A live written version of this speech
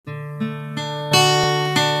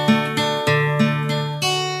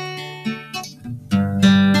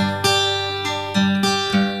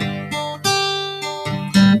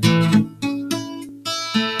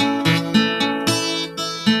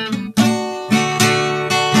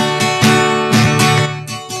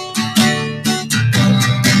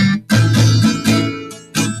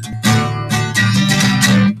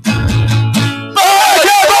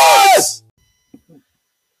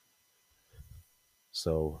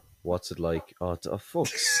What's it like? Oh,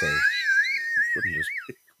 fuck's sake! Couldn't just.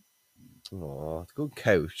 Oh, good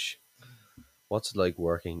couch. What's it like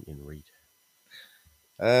working in retail?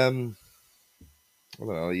 Um, I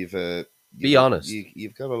don't know. Be honest.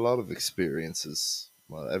 You've got a lot of experiences.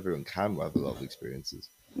 Well, everyone can have a lot of experiences.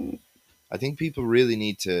 I think people really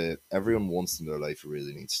need to. Everyone once in their life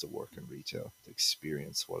really needs to work in retail to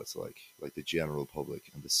experience what it's like the general public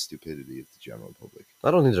and the stupidity of the general public.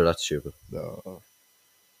 I don't think they're that stupid.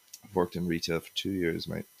 I've worked in retail for 2 years,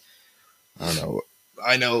 mate.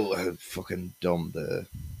 I know how fucking dumb the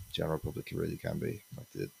general public really can be.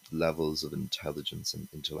 Like the levels of intelligence and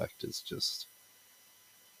intellect is just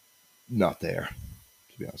not there,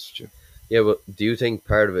 to be honest with you. Yeah, but do you think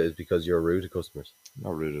part of it is because you're rude to customers? I'm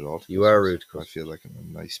not rude at all to You are customers. rude to I feel customers. like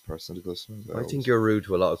I'm a nice person to customers. I think you're rude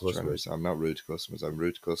to a lot of customers. I'm not rude to customers. I'm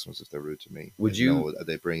rude to customers if they're rude to me. Would you?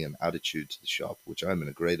 They bring an attitude to the shop, which I'm in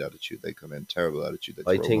a great attitude. They come in terrible attitude. They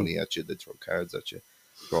I throw think. money at you. They throw cards at you.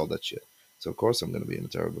 Throw all that shit. So of course I'm going to be in a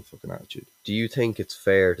terrible fucking attitude. Do you think it's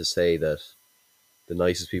fair to say that the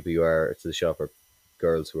nicest people you are to the shop are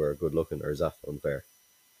girls who are good looking, or is that unfair?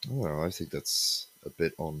 I don't know. I think that's a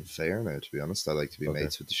bit unfair now, to be honest. I like to be Okay.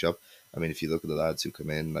 mates with the shop. I mean, if you look at the lads who come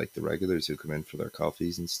in, like the regulars who come in for their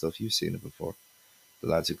coffees and stuff, you've seen it before. The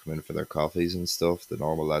lads who come in for their coffees and stuff, the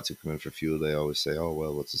normal lads who come in for fuel, they always say, "Oh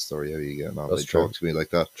well, what's the story? How are you getting on?" That's They true. talk to me like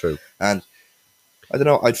that, True. and I don't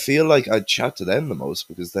know. I'd feel like I'd chat to them the most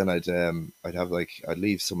because then I'd have like I'd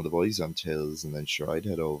leave some of the boys on tills, and then sure I'd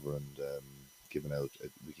head over and giving out.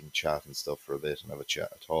 We can chat and stuff for a bit and have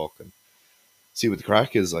a talk, and see what the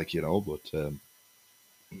crack is like, But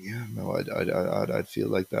yeah, no, I'd feel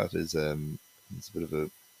like that is it's a bit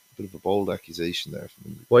of a bold accusation there for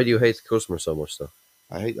me to be Why quite do you hate honest. the customers so much, though?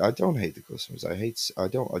 I don't hate the customers. I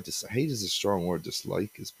don't I just hate is a strong word.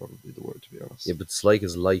 Dislike is probably the word, to be Yeah, honest. but dislike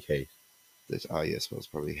is like hate. That I suppose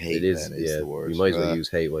probably It hate is. then is Yeah, the word. you might as well use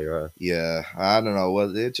hate while you're at. Yeah, I don't know.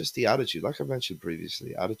 Well, it's just the attitude. Like I mentioned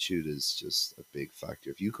previously, attitude is just a big factor.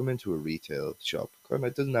 If you come into a retail shop, and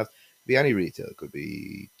it doesn't have to be any retail. It could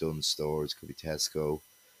be Dunnes Stores, could be Tesco,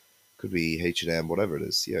 could be H&M, whatever it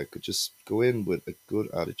is. Yeah, could just go in with a good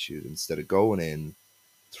attitude instead of going in,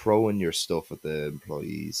 throwing your stuff at the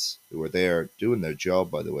employees who are there doing their job,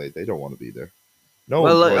 by the way. They don't want to be there. No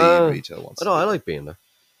Well, employee in retail I wants to know be I there. like being there.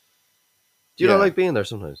 Do you not Yeah, like being there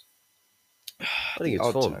sometimes? I think the it's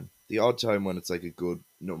odd fun. time. The odd time when it's like a good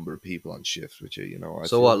number of people on shift, which, I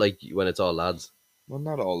So what, feel, like when it's all lads? well,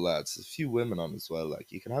 not all lads. There's a few women on as well.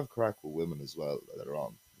 Like, you can have crack with women as well that are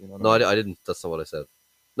on. You know what I No, mean? I didn't. That's not what I said.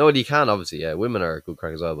 No, you can obviously. Yeah, women are good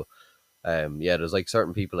crack as well. But yeah, there's like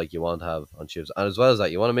certain people like you want to have on shifts, and as well as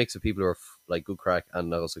that, you want to mix of people who are like good crack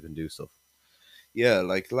and also can do stuff. Yeah,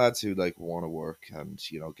 like lads who like want to work and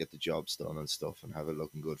get the jobs done and stuff and have it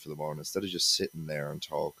looking good for the morning instead of just sitting there and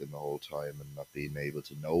talking the whole time and not being able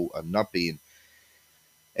to know and not being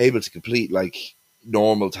able to complete like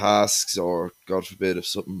normal tasks, or God forbid if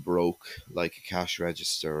something broke like a cash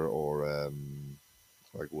register, or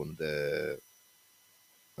like one of the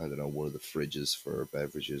fridges for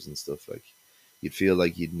beverages and stuff. Like, you'd feel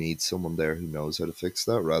like you'd need someone there who knows how to fix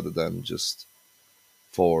that rather than just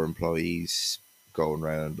four employees going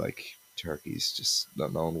around like turkeys, just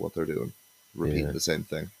not knowing what they're doing, repeating Yeah, the same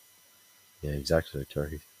thing. yeah, exactly like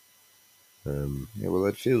turkey. Um, Yeah, well,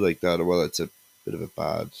 I'd feel like that. Well, it's a bit of a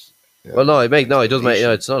bad well, no, it does make.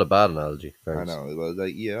 explanation. It's not a bad analogy. I Fairness. know. Well,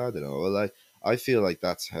 like, yeah, I don't know. Well, I feel like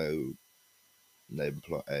that's how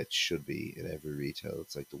it should be in every retail.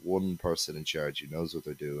 It's like the one person in charge who knows what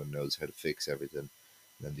they're doing, knows how to fix everything,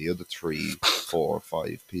 and then the other three, four,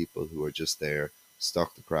 five people who are just there,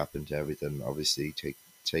 stock the crap into everything. Obviously, take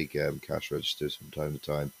cash registers from time to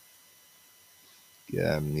time.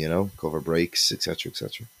 Cover breaks, etc.,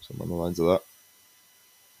 etc. Something on the lines of that.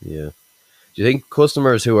 Yeah. Do you think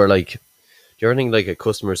customers who are like? Do you ever think like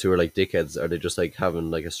customers who are like dickheads? Are they just like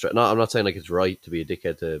having like a stress? No, I'm not saying like it's right to be a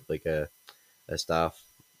dickhead to like a staff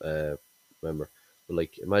uh, member, but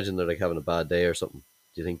like imagine they're like having a bad day or something.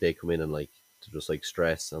 Do you think they come in and like to just like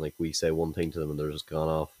stress and like we say one thing to them and they're just gone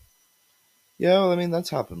off? Yeah, well, I mean that's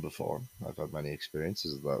happened before. I've had many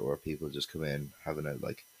experiences of that where people just come in having it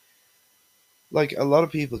like a lot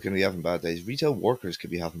of people can be having bad days. Retail workers could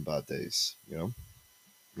be having bad days.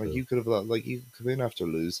 Like True. you could come in after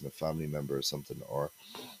losing a family member or something, or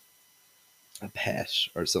a pet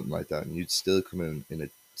or something like that, and you'd still come in a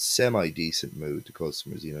semi decent mood to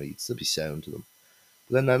customers. You'd still be sound to them.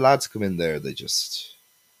 But then the lads come in there, they just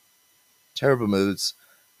terrible moods,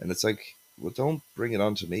 and it's like, well, don't bring it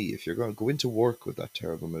on to me. If you're going to go into work with that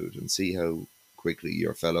terrible mood and see how quickly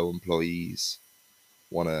your fellow employees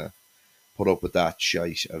want to put up with that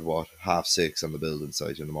shite at what 6:30 on the building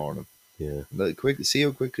site in the morning. Yeah, Like, quickly, see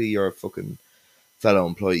how quickly your fucking fellow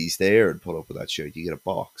employees there and put up with that shit. You get a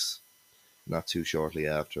box not too shortly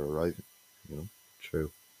after arriving. You know,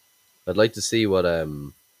 true. I'd like to see what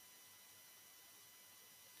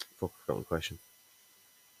fuck, I forgot my question.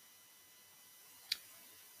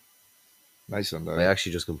 nice one, I Darren.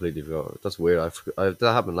 actually just completely forgot. That's weird. That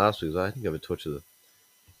happened last week. So I think I have a touch of the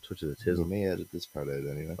You tism. may edit this part out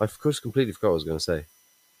anyway. I just completely forgot what I was going to say.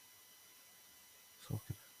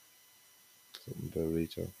 Fucking, Something about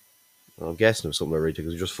retail I'm guessing it was something about retail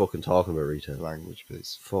because we're just fucking talking about retail. language,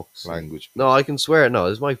 please. Fuck's sake. Language, No, please. I can swear. No,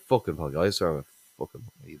 it's my fucking podcast. I swear I'm a fucking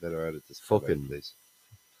You better edit this part out, fucking please.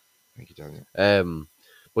 Thank you, Daniel.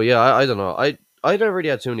 But yeah, I don't know. I never really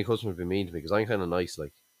had too many customers be mean to me because I'm kind of nice.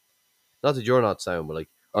 Like, not that you're not sound, but like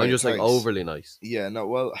Oh I'm yeah, just like thanks. overly nice. Yeah, no,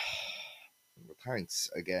 well, thanks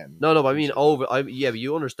again. No, no, but I mean Appreciate that. over. I yeah, but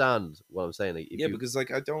you understand what I'm saying. Like, if Yeah, you, because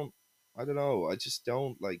like I don't know, I just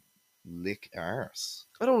don't like lick arse.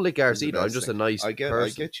 I don't lick arse Is the either. I'm best just thing. a nice I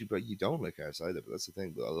person. get you, but you don't lick arse either. But that's the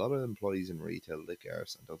thing. But a lot of employees in retail lick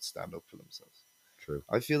arse and don't stand up for themselves. True.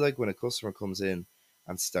 I feel like when a customer comes in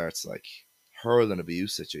and starts like hurling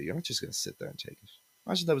abuse at you, you're not just going to sit there and take it.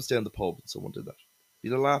 Imagine that was down the pub and someone did that.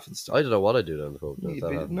 You'd a laughing stock. I don't know what I do down the pub. If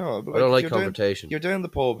that happened. No, but I like don't if like confrontation. you're down the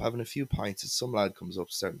pub having a few pints, and some lad comes up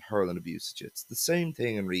starting hurling abuse at you. It's the same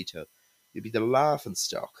thing in retail. You'd be the laughing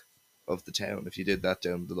stock of the town if you did that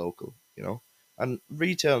down the local, you know. And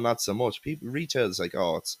retail, not so much. People retail is like,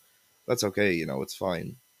 oh, that's okay, you know, it's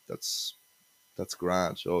fine. That's that's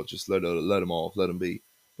grand. Oh, just let him off, let him be.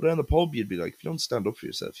 But down the pub, you'd be like, if you don't stand up for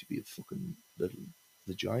yourself, you'd be a fucking little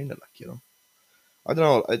vagina, like, you know. I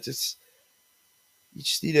don't know. You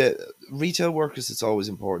just need a retail workers. It's always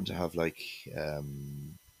important to have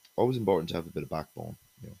always important to have a bit of backbone,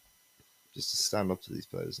 you know, just to stand up to these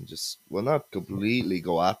players and just, well, not completely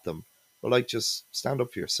go at them, but like just stand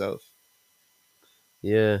up for yourself.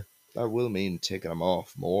 Yeah, That will mean taking them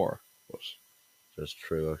off more, but that's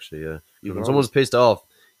true. Actually, yeah. you Because can when someone's always, pissed off,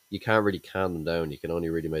 you can't really calm them down. You can only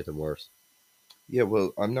really make them worse. yeah.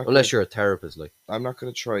 Well, Unless you're a therapist, like. I'm not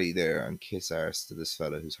gonna try there and kiss arse to this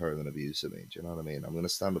fella who's hurling abuse at me. Do you know what I mean? I'm gonna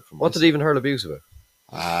stand up for What did myself. even hurl abuse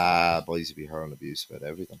about? Boys would be hurling abuse about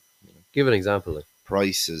everything. You know? Give an example, like.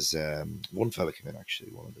 Prices. One fella came in actually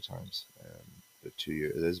one of the times. About 2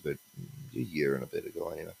 years. It is about a year and a bit ago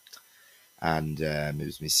anyway. And it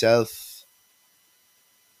was myself,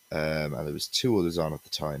 and there was two others on at the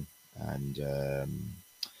time. And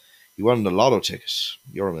he wanted a lotto ticket,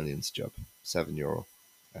 Euro Millions job, €7.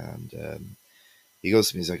 And he goes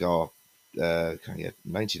to me, he's like, "Oh, can I get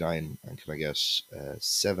 99 and can I get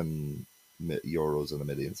 €7 on the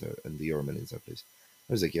millions there, and the Euro Millions there, please?"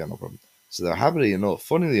 I was like, "Yeah, no problem." So they're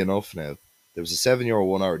funnily enough now, there was a €7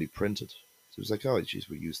 one already printed. So he was like, "Oh, geez,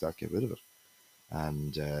 we'll use that, get rid of it."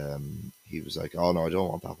 And he was like, "Oh no, I don't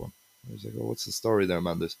want that one." I was like, "Oh, what's the story there,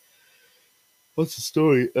 man? What's the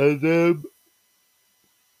story?" And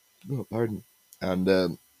oh, pardon.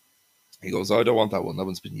 And he goes, "Oh, I don't want that one. That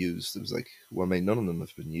one's been used." It was like, "Well, mate, none of them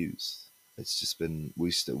have been used. It's just been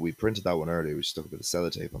we printed that one earlier. We stuck a bit of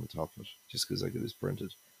sellotape on the top of it just because like it was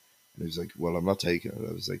printed." And he was like, "Well, I'm not taking it."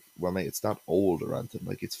 I was like, "Well, mate, it's not old or anything.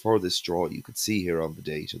 Like it's for this straw. You could see here on the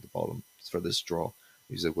date at the bottom. It's for this straw."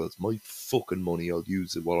 He's like, "Well, it's my fucking money. I'll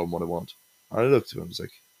use it what I want." And I looked at him. I was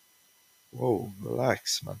like, "Whoa,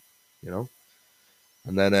 relax, man," you know.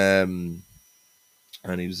 And then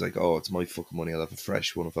and he was like, "Oh, it's my fucking money. I'll have a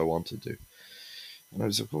fresh one if I wanted to." And I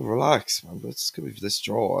was like, "Well, relax, man. But it's gonna be for this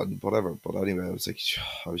straw and whatever." But anyway, I was like,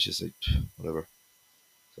 I was just like, whatever.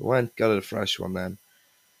 So I went, got it a fresh one then.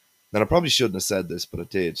 Then I probably shouldn't have said this, but I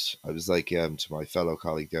did. I was like to my fellow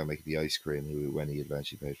colleague there making the ice cream, who when he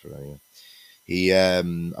eventually paid for it anyway.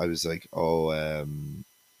 I was like, "Oh,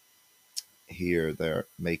 here, there,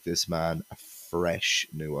 make this man a fresh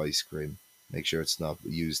new ice cream. Make sure it's not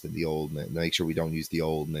used in the old mix. Make sure we don't use the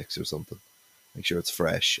old mix or something. Make sure it's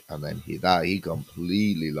fresh." And then he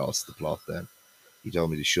completely lost the plot. Then he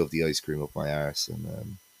told me to shove the ice cream up my arse,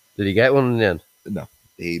 and Did he get one in the end? no,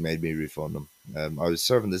 he made me refund him. I was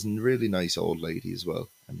serving this really nice old lady as well,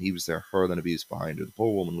 and he was there hurling abuse behind her. The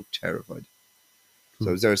poor woman looked terrified. So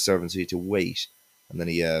I was there serving, so he had to wait. And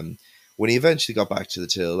then when he eventually got back to the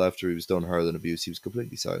till after he was done hurling abuse, he was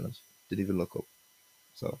completely silent. Didn't even look up.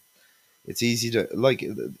 So it's easy to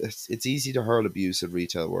it's easy to hurl abuse at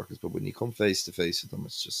retail workers, but when you come face to face with them,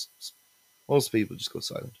 it's just most people just go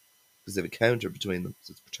silent because they have a counter between them,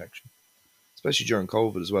 so it's protection. Especially during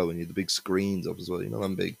COVID as well, when you have the big screens up as well. You know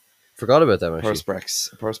them big Forgot about them actually. perspex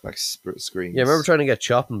Yeah, I remember screens. trying to get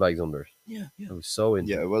shopping bags under it. I was so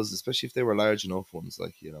into Yeah, it. it was, especially if they were large enough ones.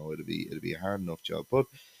 Like it'd be a hard enough job. But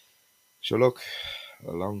sure, look,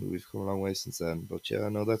 we've come a long way since then. But yeah,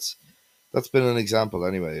 no, that's been an example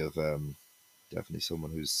anyway of definitely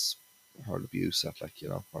someone who's heard abuse at, like,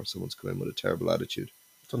 or someone's come in with a terrible attitude.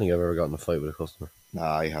 I don't think I've ever gotten in a fight with a customer.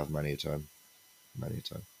 Nah, I have many a time, many a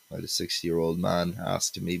time. I had a 60-year-old man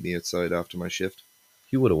asked to meet me outside after my shift.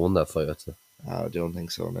 You would have won that fight, I'd say. I don't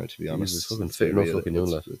think so now. To be He was a honest, fucking fit enough looking young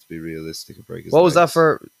lad. Let's be realistic and break his What was that legs.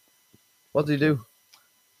 for? What did But he do?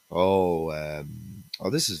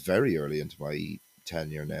 this is very early into my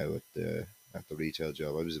tenure now at the retail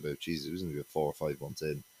job. I was about, Jesus, it was only about 4 or 5 months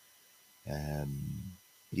in.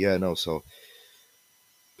 Yeah, no, so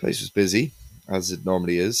place was busy as it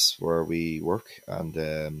normally is where we work,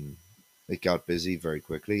 and it got busy very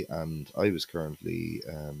quickly. And I was currently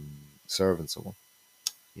serving someone,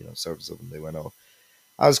 serving someone. They went off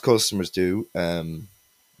as customers do.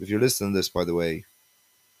 If you're listening to this, by the way,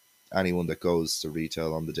 anyone that goes to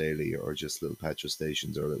retail on the daily or just little petrol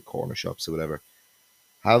stations or little corner shops or whatever,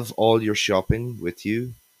 have all your shopping with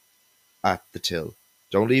you at the till.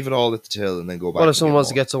 Don't leave it all at the till and then go What back if and someone get wants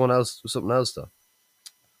to more. get someone else something else though? Go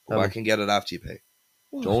Tell me. back and get it after you pay.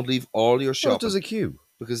 What? Don't leave all your What if there's shopping a queue?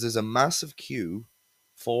 because there's a massive queue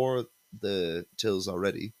for the tills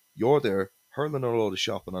already. You're there hurling a load of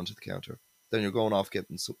shopping onto the counter. Then you're going off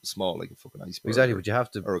getting something small like a fucking iceberg Exactly, but you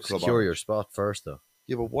have to or a club secure your orange. spot first though.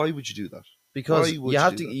 Yeah, but why would you do that? Because Why you would you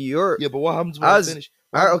have do to. that? You're Yeah, but what happens when I as finish?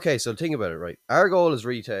 our okay. So think about it, right? Our goal as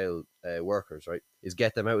retail workers, right, is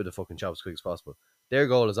get them out of the fucking shop as quick as possible. Their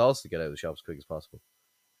goal is also to get out of the shop as quick as possible.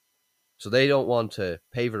 So they don't want to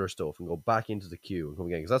pay for their stuff and go back into the queue and come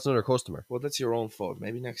again because that's another customer. Well, that's your own fault.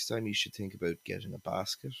 Maybe next time you should think about getting a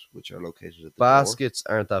basket, which are located at the door. Baskets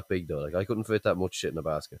aren't that big though. Like I couldn't fit that much shit in a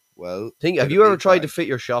basket. Well, Have get a you ever big tried to bag. fit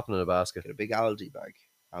your shopping in a basket? Get a big Aldi bag.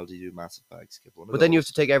 Aldi do massive bags. Get one of But then you have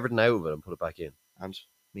those, to take everything out of it and put it back in. and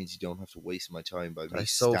means you don't have to waste my time by me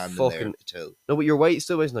That's so standing there fucking at the till. no. But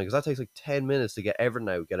still wasting time because that takes like 10 minutes to get everything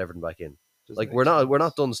out, get everything back in. Doesn't Like make we're not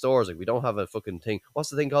sense. done stores. Like we don't have a fucking thing. What's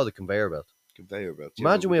the thing called? The conveyor belt. Conveyor belt. Yeah, but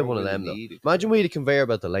Imagine we we have don't one of really them though. need a Imagine conveyor we had belt. a conveyor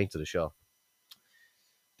belt the length of the shop.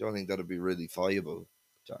 Don't think that'd be really viable.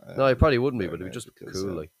 No, it probably wouldn't be, There but it'd be now just because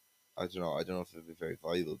cool. Like I don't know. I don't know if it'd be very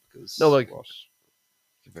viable no, because like what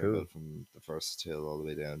conveyor cool. belt from the first till all the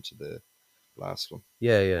way down to the last one.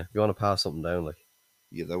 Yeah. If you want to pass something down, like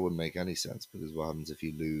Yeah, that wouldn't make any sense because what happens if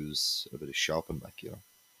you lose a bit of shopping, like, it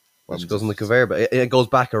What just happens goes on if the conveyor belt. It goes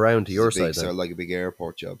back around to it's your a big, side then. like a big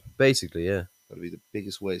airport job? Basically, yeah. That'd be the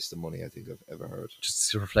biggest waste of money I think I've ever heard.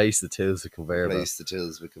 Just to replace the tills with conveyor belt. Replace the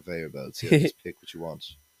tills with conveyor belts. Yeah, just pick what you want.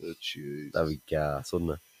 Oh, jeez. That'd be gas,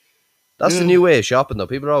 wouldn't it? That's the Yeah. new way of shopping, though.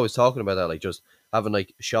 People are always talking about that, like just having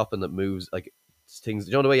like shopping that moves, like things.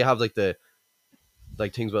 You know the way you have like the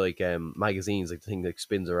like things with like magazines, like the thing that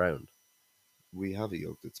spins around. We have a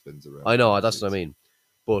yoke that spins around. I know that's what I mean,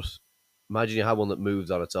 but imagine you have one that moves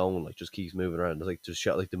on its own, like just keeps moving around. It's like just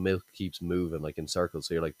shot like the milk keeps moving like in circles.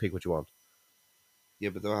 So you're like pick what you want. Yeah,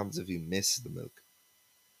 but what happens if you miss the milk?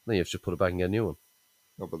 Then you have to just put it back and get a new one.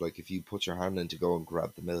 No, but like if you put your hand in to go and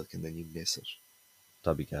grab the milk and then you miss it,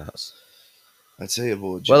 That'd be gas. I'd say it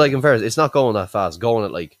would. Well, like in fairness, it's not going that fast. Going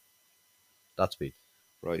at like that speed.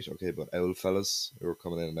 Right, okay, but owl fellas who are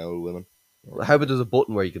coming in and owl women. How about there's a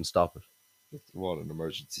button where you can stop it? What, an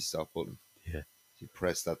emergency stop button? Yeah. You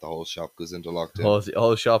press that, the whole shop goes into lockdown. The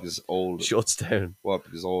whole shop Because old shuts down. What?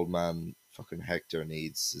 Because old man fucking Hector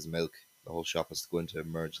needs his milk. The whole shop has to go into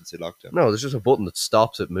emergency lockdown. No, there's just a button that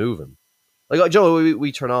stops it moving. Like Joe,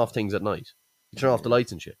 we turn off things at night. You turn off the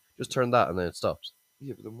lights and shit. Just turn that and then it stops.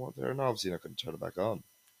 Yeah, but then what? They're obviously not going to turn it back on.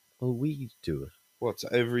 Well, we do it. What? So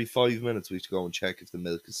every 5 minutes we have to go and check if the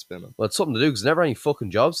milk is spinning. Well, it's something to do because there's never any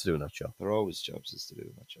fucking jobs to do in that shop. There are always jobs to do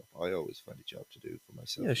in that shop. I always find a job to do for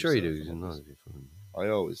myself. Yeah, sure you do. yourself, and others. I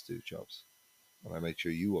always do jobs. And I make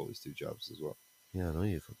sure you always do jobs as well. Yeah, I know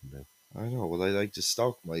you fucking do. I know. Well, I like to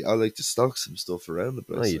stock some stuff around the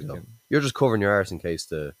place. No, you don't. You're just covering your arse in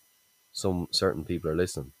case some certain people are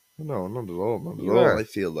listening. No, not at all. Not at You all. are. I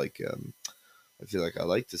feel like I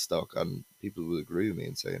like to stock, and people will agree with me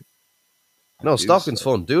in saying. No, stocking's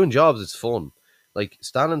fun. Doing jobs, it's fun. Like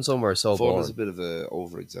standing somewhere is so fun boring. is a bit of a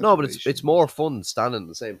over exaggeration. No, but it's more fun than standing in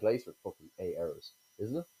the same place for fucking 8 hours,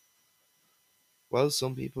 isn't it? Well,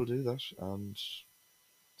 some people do that, and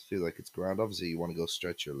I feel like it's grand. Obviously, you want to go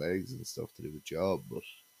stretch your legs and stuff to do a job, but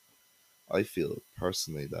I feel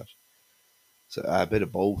personally that a bit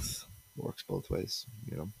of both works both ways.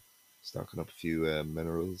 Stocking up a few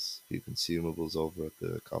minerals, a few consumables over at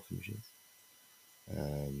the coffee machines.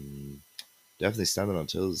 Definitely standing on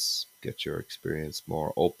tills get your experience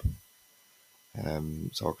more up.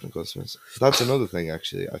 Talking to customers. That's another thing,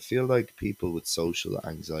 actually. I feel like people with social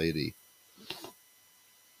anxiety,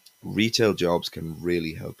 retail jobs can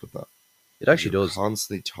really help with that It because actually you're does.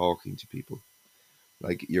 constantly talking to people.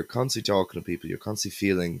 Like you're constantly talking to people. You're constantly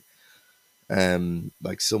feeling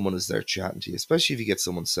like someone is there chatting to you, especially if you get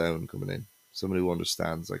someone sound coming in, someone who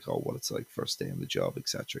understands like oh what it's like first day on the job,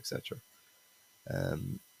 etc., etc.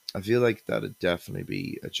 Um, I feel like that'd definitely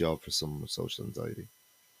be a job for someone with social anxiety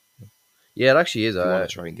Yeah, it actually is. if you want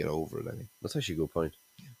to try and get over it. That's actually a good point.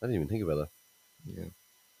 I didn't even think about that. Yeah,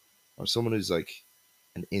 or someone who's like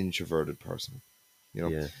an introverted person, you know,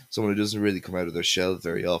 Yeah. someone who doesn't really come out of their shell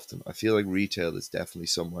very often. I feel like retail is definitely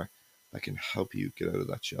somewhere that can help you get out of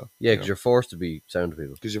that shell, Yeah, because you're forced to be sound to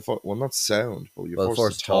people. because well, not sound, but you're Well, forced to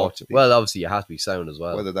forced to talk talk. to Well, people. obviously you have to be sound as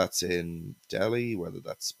well. Whether that's in Delhi, whether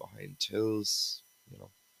that's behind tills, you know.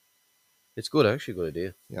 It's good, actually, a good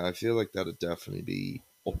idea. Yeah, I feel like that'd definitely be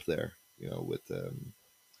up there, with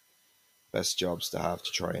best jobs to have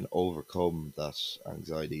to try and overcome that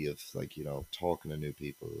anxiety of like, talking to new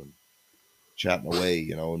people and chatting away,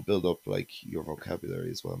 and build up like your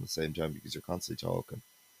vocabulary as well at the same time because you're constantly talking.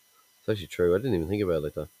 It's actually true. I didn't even think about it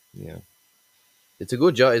like that. Yeah. It's a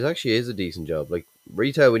good job. It actually is a decent job. Like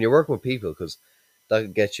retail, when you're working with people, because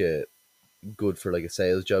that gets you good for like a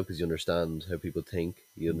sales job because you understand how people think.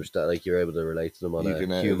 You understand, like you're able to relate to them on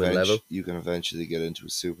a human level. You can eventually get into a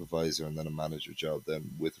supervisor and then a manager job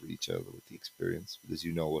then with retail with the experience because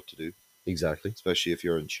you know what to do. Exactly. Especially if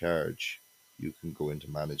you're in charge, you can go into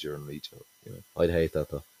manager and retail. I'd hate that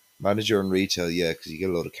though. Manager and retail, yeah, because you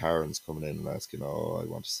get a lot of Karens coming in and asking, "Oh, I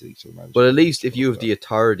want to speak to the manager." But at And least if stuff you like have that. the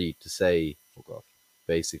authority to say, Fuck off.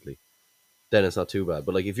 basically, then it's not too bad.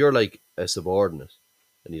 But like if you're like a subordinate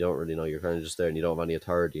and you don't really know, you're kind of just there and you don't have any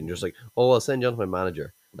authority, and you're just like, oh, I'll send you on to my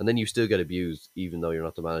manager, and then you still get abused even though you're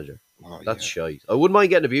not the manager. Oh That's yeah, shite. I wouldn't mind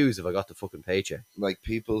getting abused if I got the fucking paycheck. like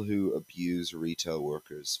people who abuse retail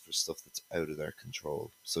workers for stuff that's out of their control,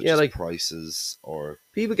 such Yeah, as like prices or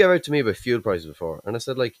people gave out to me about fuel prices before, and I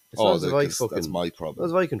said like, it's not oh, as if I because that's fucking, my not as problem.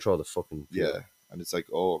 if I control the fucking fuel. Yeah, and it's like,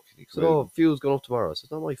 oh, can you I said, come out oh, and fuel's going up tomorrow. I said,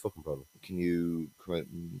 it's not my fucking problem.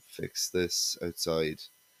 fix this outside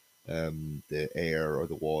the air or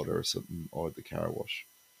the water or something or the car wash?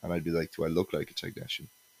 And I'd be like, do I look like a technician?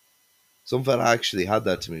 Some fella actually had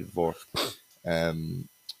that to me before. Um,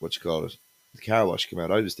 what you call it? The car wash came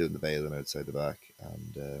out. I was doing the bailing outside the back,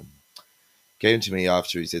 and came to me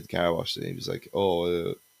after he did the car wash, and he was like,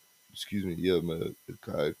 "Oh, excuse me, yeah,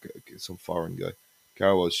 I'm some foreign guy.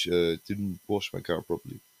 Car wash didn't wash my car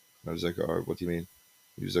properly." And I was like, "All right, what do you mean?"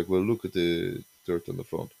 He was like, "Well, look at the dirt on the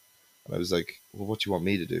front." And I was like, "Well, what do you want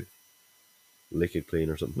me to do?" Liquid clean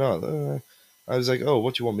or something. No, I was like, "Oh,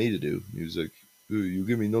 what do you want me to do?" He was like, "Ooh, you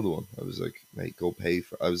give me another one." I was like, "Mate, go pay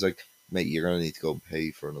for." I was like, "Mate, you're gonna need to go and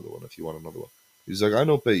pay for another one if you want another one." He was like, "I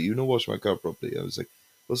don't pay. You don't wash my car properly." I was like,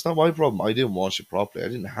 "Well, it's not my problem. I didn't wash it properly. I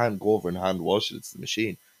didn't go over and hand wash it. It's the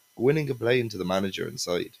machine. Go in and complain to the manager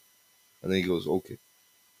inside." And then he goes, "Okay,"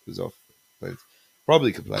 goes off. Like,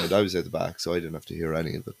 probably complained. I was at the back, so I didn't have to hear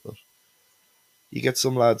any of it. But you get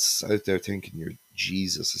some lads out there thinking you're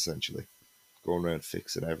Jesus, essentially, going around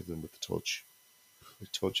fixing everything with the touch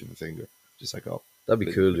of a finger. Just like, oh, That'd be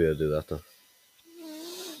blink, cool to be blink. able to do that though.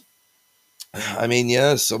 I mean,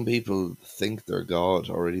 yeah, some people think they're God,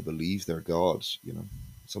 already believe they're God.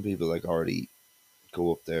 Some people like already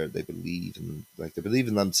go up there. They believe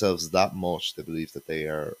in themselves that much. They believe that they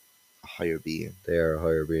are a higher being. They are a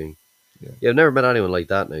higher being. Yeah. Yeah, I've never met anyone like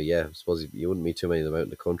that now. Yeah, I suppose you wouldn't meet too many of them out in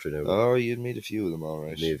the country now, but Oh, you'd meet a few of them, all you'd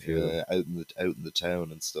right. meet a few of them. Yeah, out in the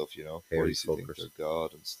town and stuff. Hairy Boys who think fuckers. they're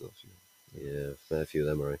God and stuff. Yeah, I've met a few of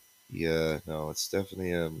them, alright. Yeah, no, it's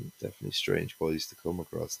definitely strange boys to come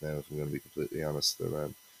across now. If I'm going to be completely honest, yeah.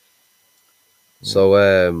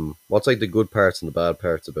 So, what's like the good parts and the bad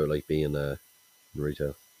parts about like being in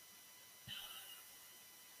retail?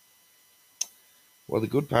 Well, the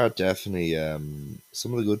good part definitely.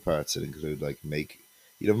 Some of the good parts that include like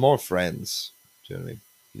you'd have more friends. Do you know what I mean?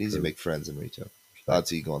 You'd easily True. make friends in retail. Respect. Lads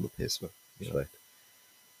who you go on the piss with. Respect.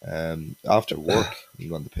 After work you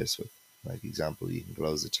go on the piss with. Like example, you can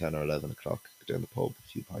close at 10 or 11 o'clock. Go down the pub, a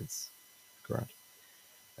few pints, grand.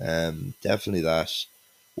 Definitely that.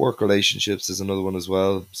 Work relationships is another one as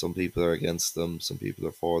well. Some people are against them. Some people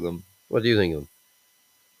are for them. What do you think of them?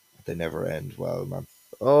 They never end well, man.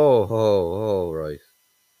 Right.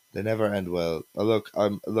 They never end well. Look.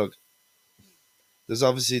 There's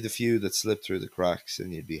obviously the few that slip through the cracks,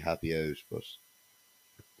 and you'd be happy out. But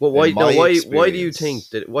Well, in why? No, my why do you think experience,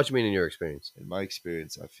 that? What do you mean in your experience?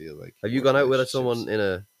 I feel like Have you work gone out with someone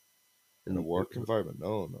relationships in a? in a In, work environment,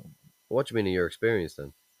 no, no. what do you mean in your experience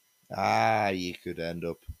then? You could end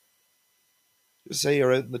up Just say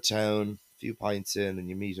you're out in the town, a few pints in, and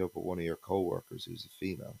you meet up with one of your co-workers who's a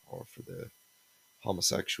female, or for the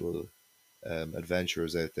homosexual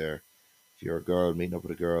adventurers out there, if you're a girl meeting up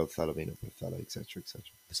with a girl, fella meeting up with a fella, etc., etc.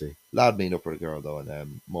 I see. Lad meeting up with a girl though,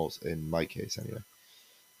 and most in my case anyway.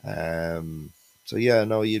 Um, so yeah,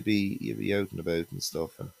 no, you'd be out and about and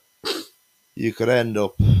stuff, and you could end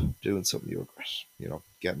up doing something you regret,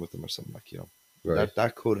 getting with them or something like Right.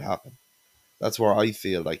 that could happen. That's where I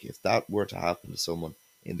feel like if that were to happen to someone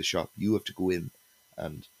in the shop, you have to go in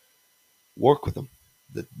and work with them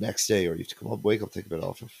the next day, or you have to come up, wake up, take a bit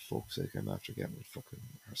off. For fuck's sake, I'm after getting with fucking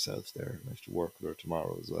ourselves there, and I have to work with her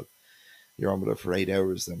tomorrow as well. You're on with her for 8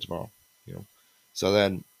 hours then tomorrow, you know. So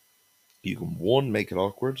then you can one make it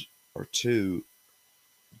awkward, or two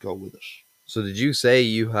go with it. So did you say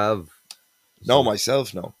you have No, some?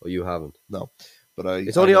 myself, no, Oh, you haven't. no, but I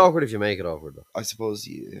It's I only know. awkward if you make it awkward, though. I suppose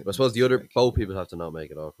you I suppose the if you other make both people have to not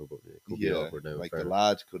make it awkward, but it could be yeah, awkward now. In like the fairness.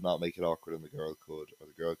 lad could not make it awkward and the girl could, or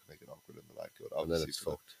the girl could make it awkward and the lad could. And then Obviously, it's for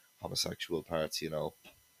the fucked. homosexual parts,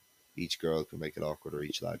 each girl can make it awkward or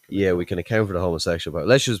each lad can make Yeah, it we awkward. can account for the homosexual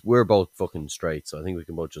part. We're both fucking straight, so I think we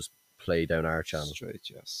can both just play down our channel. Straight,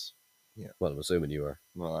 yes. Yeah. Well, I'm assuming you are.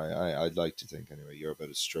 Well, I'd like to think anyway. You're about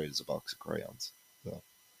as straight as a box of crayons. So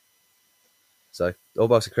So, oh,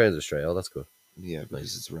 box of crayons are straight. Oh, that's good. yeah, because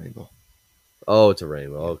Nice. it's rainbow. Oh, it's a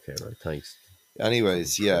rainbow. Yeah. Okay, right. Thanks.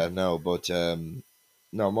 Anyways, Fucking yeah, prick. no, but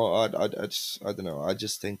no, more. I don't know. I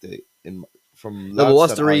just think that in from No, but lads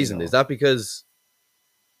what's that the I reason? Is know, that because?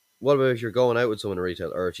 What about if you're going out with someone in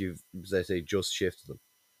retail, or if you've, let's say, just shifted them?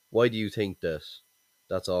 Why do you think that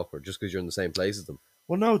that's awkward? Just because you're in the same place as them?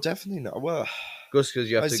 well, no, definitely not. Well, Just because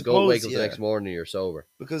you have I to go wake suppose, up the yeah, next morning and you're sober?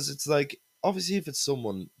 because it's like obviously if it's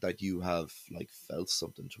someone that you have like felt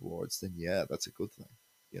something towards, then yeah, that's a good thing,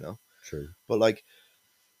 you know. True. But like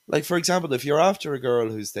for example, if you're after a girl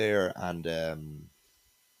who's there and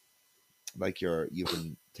like you've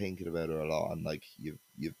been thinking about her a lot and like you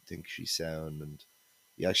think she's sound and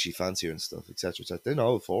you actually fancy her and stuff, etc. etc. Then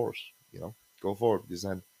all for it, go for it because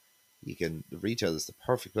then the retail is the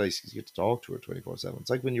perfect place because you get to talk to her 24/7. It's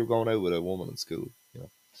like when you're going out with a woman in school, you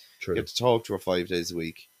True. get to talk to her 5 days a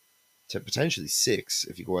week, to potentially six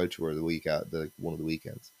if you go out to her the week at the one of the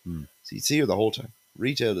weekends. Hmm. So you see her the whole time.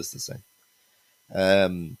 Retail is the same.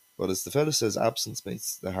 But as the fella says, absence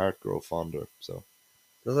makes the heart grow fonder. So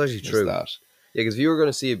That's actually there's true. that. Yeah, because if you were going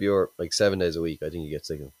to see a Bjork like 7 days a week, I think you get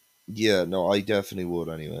sick of him. Yeah, no, I definitely would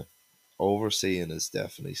anyway. Overseeing is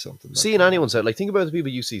definitely something that Seeing can anyone say, like, think about the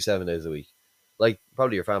people you see 7 days a week. Like,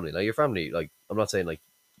 probably your family. Now, your family, like, I'm not saying, like,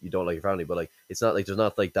 you don't like your family, but, like, it's not like there's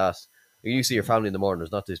not like that. When you see your family in the morning,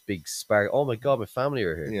 there's not this big spark. Oh my God, my family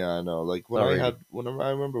are here. Yeah, I know. Like when Not I really. had I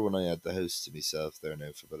remember when I had the house to myself there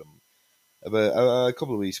now for about a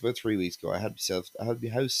couple of weeks, about 3 weeks ago. I had my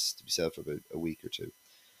house to myself for about a week or two.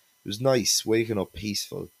 It was nice waking up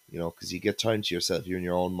peaceful, because you get time to yourself. You're in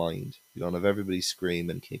your own mind. You don't have everybody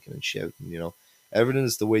screaming, kicking, and shouting. Everything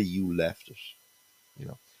is the way you left it. You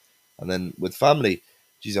know, and then with family,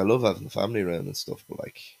 geez, I love having the family around and stuff. But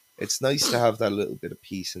like, it's nice to have that little bit of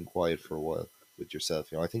peace and quiet for a while with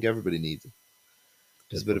yourself. I think everybody needs it.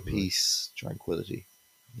 Just a bit of Definitely. peace, tranquility.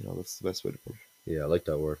 That's the best way to put it. Yeah, I like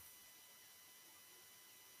that word.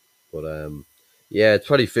 But, yeah, it's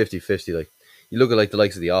probably 50-50. Like, you look at, like, the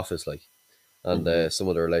likes of The Office, like, and some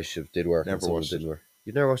of the relationships did work and Never some of them watched it. didn't work.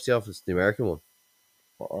 You've never watched The Office, the American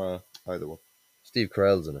one? Either one. Steve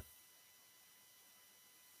Carell's in it.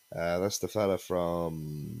 That's the fella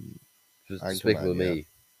from Just Despicable Anchorman, yeah. Me.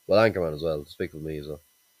 Well, Anchorman as well. Despicable Me as well.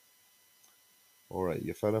 All right,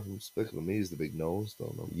 your fella from Despicable Me is the big nose,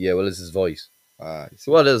 though. No, Yeah, well, it's his voice. I see.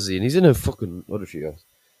 So what else is he? And he's in a fucking other few guys.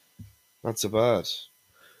 Not so bad.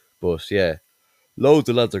 But yeah, loads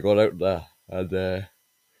of lads are going out in that. And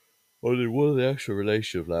only one of the actual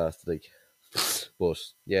relationship last, I think. But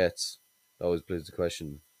yeah, it's always plays the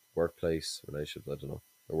question workplace, relationships, I don't know.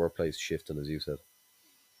 Or workplace shifting, as you said.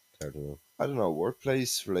 It's hard to know. I don't know.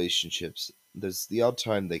 Workplace relationships. There's the odd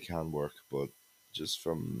time they can work, but just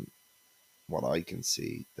from what I can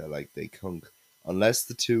see, they can't unless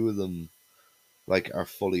the two of them like are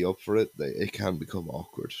fully up for it. It can become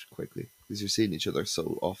awkward quickly because you're seeing each other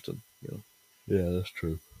so often. Yeah, that's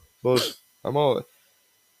true. But I'm all.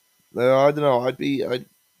 I don't know.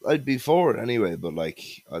 I'd be for it anyway, but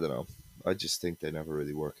like I don't know. I just think they never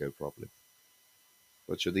really work out properly.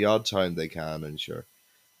 But sure, the odd time they can, and sure,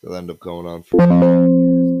 they'll end up going on for years, and then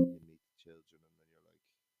you meet the children, and then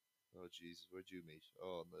you're like, oh Jesus, where'd you meet?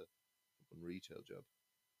 Oh, on retail job.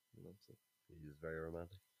 So He's very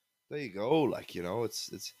romantic. there you go. Like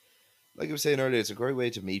it's like I was saying earlier, it's a great way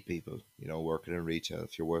to meet people. Working in retail,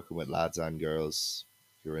 if you're working with lads and girls,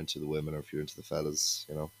 If you're into the women or if you're into the fellas,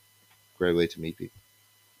 great way to meet people.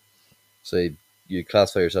 So you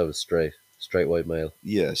classify yourself as straight white male,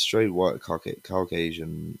 Yeah, straight white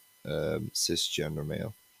Caucasian cisgender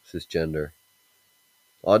male. cisgender.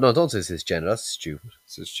 Oh no, don't say cisgender. That's stupid.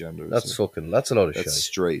 Cisgender is That's fucking. That's a lot of that's shit.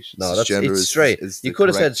 straight. No, that's Cisgender it's is straight. is You the could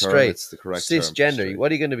have said correct term. straight. It's the correct term for Cisgender. straight.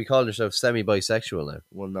 What are you going to be calling yourself? Semi-bisexual now.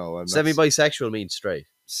 Well, no, I'm not Semi-bisexual means straight.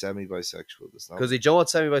 semi-bisexual. That's not Because you know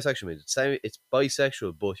what semi-bisexual means? It's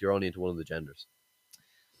bisexual, but you're only into one of the genders.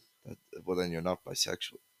 that, well, then you're not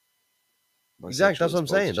bisexual. Exactly. Bisexual That's what is I'm both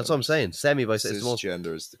saying. That's what I'm genders. saying. Semi-bisexual.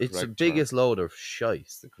 Cisgender is the It's the correct term. biggest load of shite.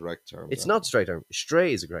 It's the correct term. It's Daniel. not straight term.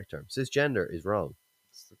 Straight is the correct term. Cisgender is wrong.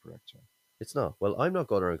 It's the correct term. It's not. Well, I'm not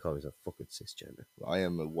going around calling myself fucking cisgender. I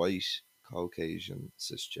am a white Caucasian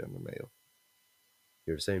cisgender male.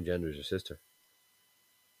 You're the same gender as your sister.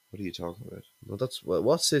 What are you talking about? Well,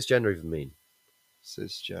 what's cisgender even mean?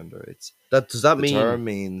 Cisgender. It's Does that the mean term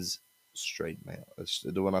means straight male.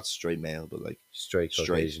 Well, not straight male, but like straight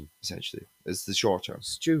Caucasian? essentially. It's the short term.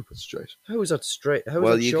 Stupid. Straight. How is that straight? How is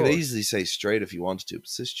Well, that you short? could easily say straight if you wanted to, but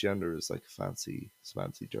cisgender is like a fancy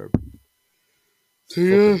term.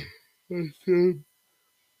 Yeah.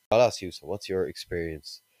 I'll ask you. So, what's your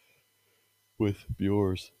experience with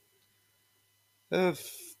viewers? About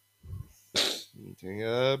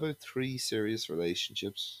 3 serious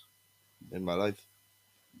relationships in my life.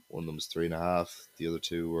 One of them was 3.5. The other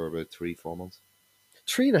 2 were about 3-4 months.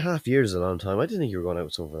 3.5 years is a long time. I didn't think you were going out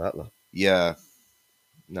with someone for that long. Yeah.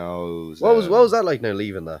 No. What was that like now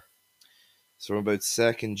leaving that? So from about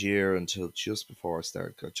second year until just before I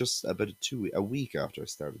started, just about a week after I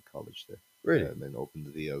started college there. Really? And then opened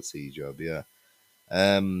the VLC job, yeah.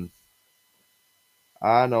 I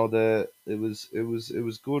know that it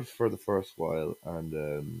was good for the first while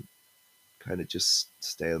and kind of just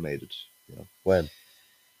stalemated, When?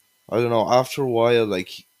 I don't know, after a while,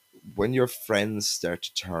 like when your friends start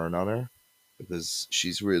to turn on her because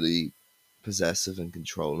she's really possessive and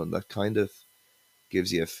controlling, that kind of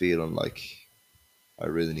gives you a feeling like I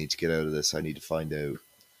really need to get out of this. I need to find out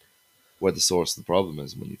where the source of the problem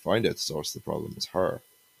is. And when you find out the source of the problem is her,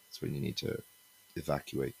 that's when you need to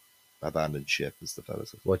evacuate, abandon ship, as the fella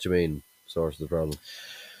says. What do you mean, source of the problem?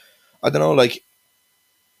 I don't know, like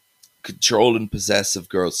controlling, possessive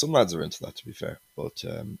girls. Some lads are into that, to be fair. But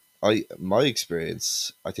my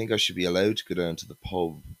experience, I think I should be allowed to go down to the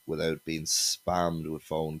pub without being spammed with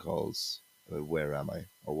phone calls. Where am I?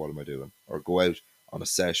 Or what am I doing? Or go out on a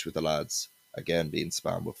sesh with the lads, again being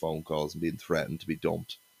spammed with phone calls and being threatened to be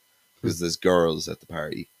dumped because there's girls at the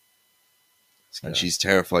party and she's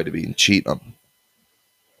terrified of being cheated on.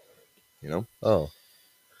 Oh,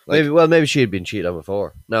 Like, maybe she had been cheated on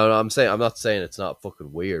before. No, I'm not saying it's not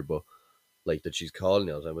fucking weird, but like that she's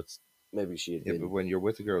calling all the time. It's maybe she had yeah, been. but when you're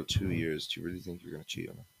with a girl 2 years, do you really think you're going to cheat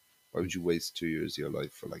on her? Why would you waste 2 years of your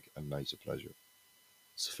life for like a night of pleasure?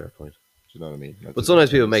 It's a fair point. Do you know what I mean? But sometimes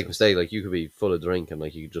people make mistakes. Like you could be full of drink and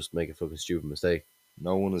like you could just make a fucking stupid mistake.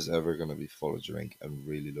 No one is ever going to be full of drink and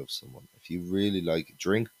really love someone. If you really like,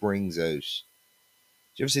 drink brings out.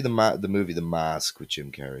 Do you ever see the movie The Mask with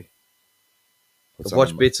Jim Carrey? I've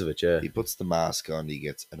watched bits of it, yeah. He puts the mask on, he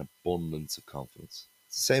gets an abundance of confidence.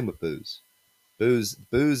 It's the same with booze. Booze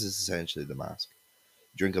is essentially the mask.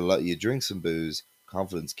 You drink a lot. You drink some booze,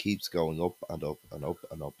 confidence keeps going up and up and up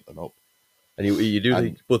and up and up. And you do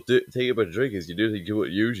think, but the thing about a drink is you do think you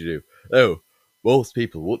would usually do. Oh, most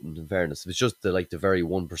people wouldn't. In fairness, it's just the very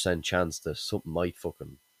 1% chance that something might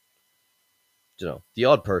fucking, the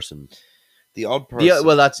odd person. The odd person.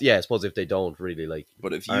 Well, that's I suppose if they don't really like,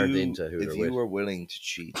 but if aren't into who if they're you with. were willing to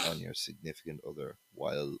cheat on your significant other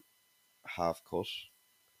while half cut,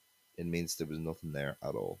 it means there was nothing there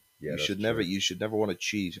at all. Yeah, you should never want to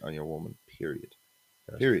cheat on your woman. Period.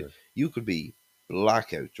 That's Period. true. You could be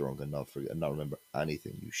blackout drunk and not remember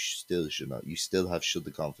anything. You still should not. You still have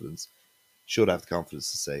the confidence. Should have the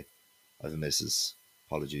confidence to say, "I have a missus.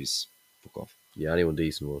 Apologies. Fuck off." Yeah, anyone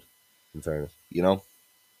decent would. In fairness,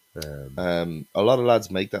 a lot of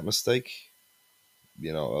lads make that mistake.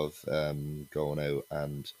 Of going out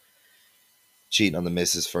and cheating on the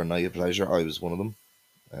missus for a night of pleasure. I was one of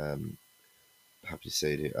them. Happy to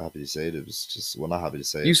say it. It was just not happy to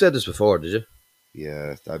say. You said this before, did you?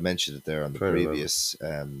 Yeah, I mentioned it there on the previous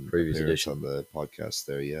edition on the podcast.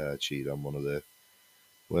 There, yeah, I cheated on one of the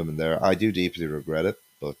women there. I do deeply regret it,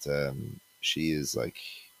 but she's a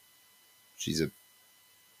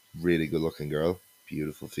really good-looking girl,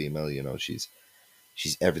 beautiful female.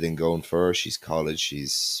 She's everything going for her. She's college.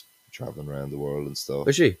 She's traveling around the world and stuff.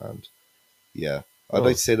 Is she? And yeah, I'd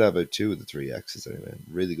like to say that about 2 of the 3 exes anyway.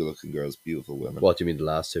 Really good-looking girls, beautiful women. What do you mean the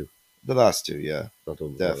last 2? The last two, yeah, Not the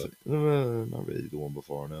one before that. definitely. Not really the one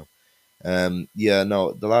before, no. Yeah,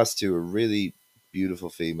 no, the last two are really beautiful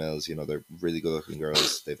females. You know, they're really good looking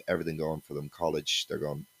girls. They've everything going for them. College, they're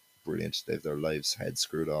going brilliant. They've their lives head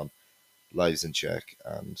screwed on, lives in check,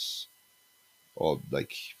 and all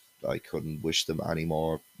like I couldn't wish them any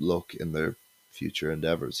more luck in their future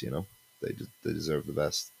endeavors. You know, they deserve the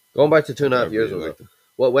best. Going back to two and a I half years really ago, like though. them.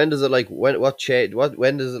 When does it like what change?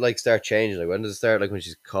 When does it like start changing? Like when does it start? Like when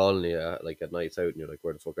she's calling you like at nights out, and you're like,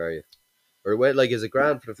 where the fuck are you? Or when like is it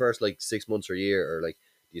grand for the first like 6 months or a year, or like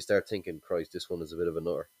do you start thinking, Christ, this one is a bit of a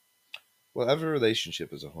nutter? Well, every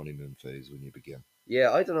relationship is a honeymoon phase when you begin.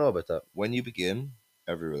 Yeah, I don't know about that. When you begin,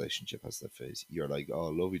 every relationship has that phase. You're like, oh,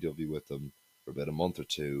 lovey dovey with them for about a month or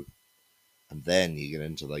two, and then you get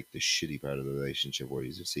into like the shitty part of the relationship where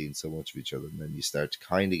you're seeing so much of each other, and then you start to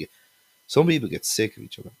kind of get. Some people get sick of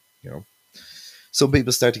each other, you know. Some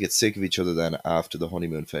people start to get sick of each other then after the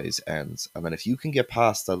honeymoon phase ends, and then if you can get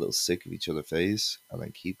past that little sick of each other phase and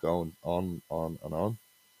then keep going on, and on,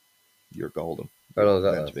 you're golden. How long does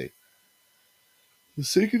You're that meant to last? be. The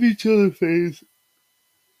sick of each other phase.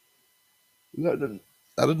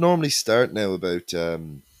 That'd normally start now about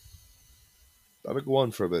that'll go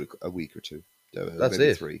on for about a week or two, That's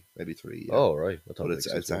maybe it. three, maybe three. Yeah, Oh right, I thought but like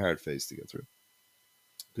six it's a months. hard phase to get through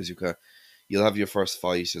because you'll have your first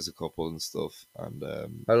fight as a couple and stuff, and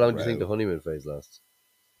How a long do you think the row honeymoon phase lasts?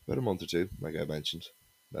 about a month or two, like I mentioned,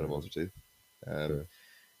 about a Uh, month or two. Um, sure.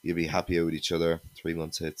 you'll be happier with each other. 3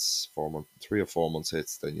 months hits, 4 month, 3 or 4 months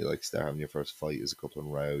hits, then you like start having your first fight as a couple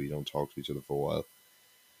and row. You don't talk to each other for a while,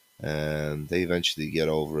 and they eventually get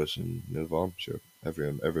over it and move on. Sure,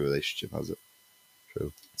 every relationship has it.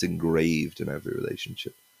 True. It's engraved in every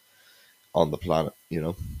relationship on the planet. You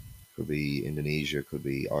know, could be Indonesia, could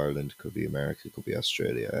be Ireland, could be America, could be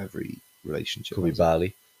Australia. Every relationship Could be has it.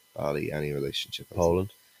 Bali, Bali, any relationship has it.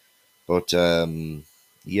 Poland. But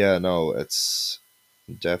yeah, no, it's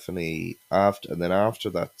definitely after, and then after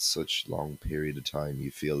that such long period of time,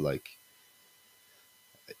 you feel like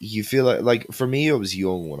for me, I was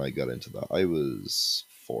young when I got into that. I was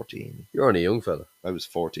 14. You're only a young fella. I was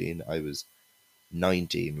 14. I was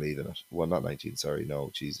 19 leaving it. Well, not 19. Sorry,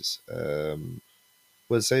 no, Jesus.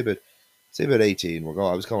 Well, say about 18. We're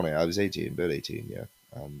going. I was going. I was 18, about 18, yeah.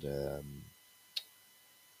 And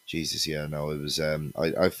Jesus, yeah, no, it was.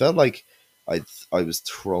 I felt like I was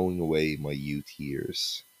throwing away my youth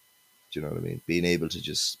years. Do you know what I mean? Being able to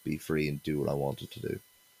just be free and do what I wanted to do. You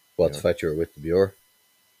What the know, fact you were with the Bureau?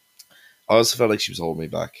 I also felt like she was holding me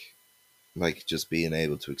back, like just being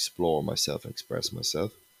able to explore myself and express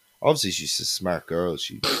myself. Obviously, she's a smart girl.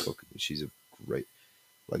 She's a great.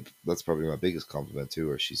 Like that's probably my biggest compliment to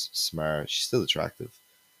her. She's smart. She's still attractive,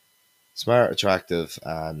 smart, attractive,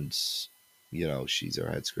 and she's her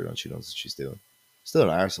head screwed on. She knows what she's doing. Still an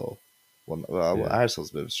arsehole. Well, Yeah.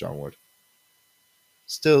 arsehole's a bit of a strong word.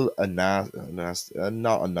 Still not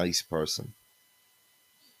a nice person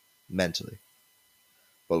mentally.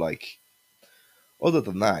 But like, other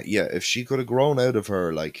than that, yeah, if she could have grown out of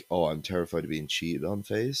her like, oh, I'm terrified of being cheated on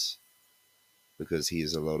phase because he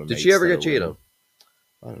has a load of Did she mates ever that get are cheated women.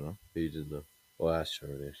 on? I don't know. You didn't know. Oh, that's sure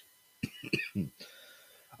it is.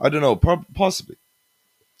 I don't know. Possibly,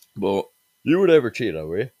 but You were never cheated on,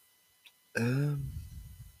 were you? um,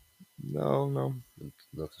 no, no,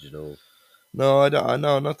 Not that you know. no. I don't. I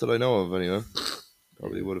know, not that I know of anyway.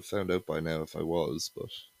 Probably Yeah. would have found out by now if I was, but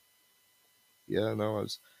yeah, no, I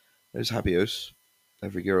was happy out.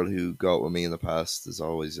 Every girl who got with me in the past has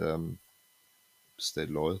always stayed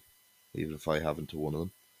loyal, even if I haven't to one of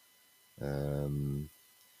them. Um,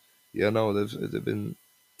 yeah, no, they've been.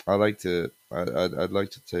 I like to. I'd like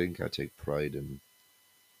to think I take pride in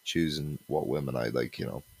choosing what women I like.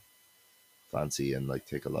 Fancy and like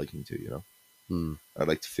take a liking to. Hmm. I'd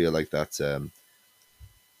like to feel like it's I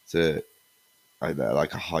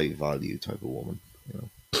like a high value type of woman. You know,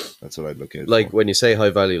 that's what I'd look out Like for. when you say high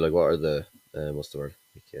value, like what are the what's the word?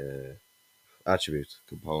 Like attributes?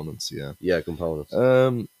 Components, yeah. Yeah, components.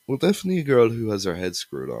 Well, definitely a girl who has her head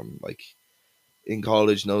screwed on, like in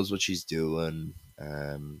college, knows what she's doing.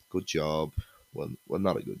 Good job. Well,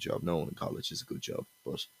 not a good job. No one in college is a good job,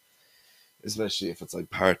 but especially if it's like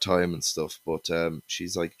part time and stuff. But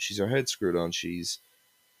she's her head screwed on. She's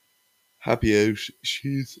happy out.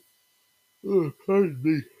 She's pardon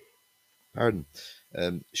me. Pardon.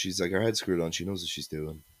 She's like her head screwed on. She knows what she's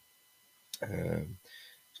doing. Um,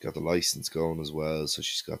 she's got the license going as well, so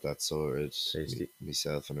she's got that sorted. Tasty.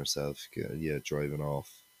 Myself and herself, yeah, driving off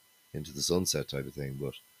into the sunset type of thing.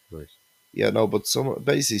 But Nice. yeah, no, but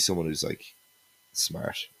basically someone who's like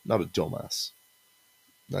smart, not a dumbass,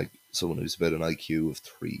 like someone who's about an IQ of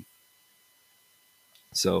 3.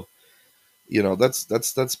 So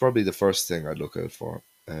That's probably the first thing I'd look out for.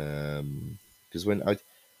 Because when I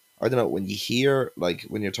don't know, when you hear, like,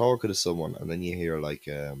 when you're talking to someone and then you hear like,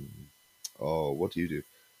 oh, what do you do?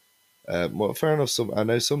 Well, fair enough. I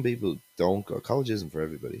know some people don't go. College isn't for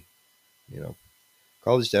everybody. You know,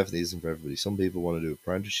 college definitely isn't for everybody. Some people want to do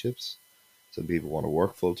apprenticeships. Some people want to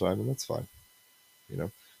work full time, and that's fine. You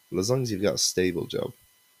know, but as long as you've got a stable job,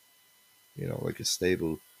 like a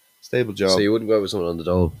stable So job. you wouldn't go out with someone on the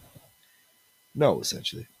dole? No,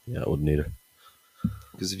 essentially, Yeah, I wouldn't either.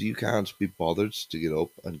 because if you can't be bothered to get up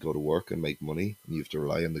and go to work and make money, and you have to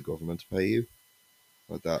rely on the government to pay you,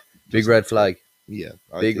 like that Big doesn't. red flag. Yeah,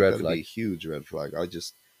 I Big think red that'd be flag. a huge red flag. I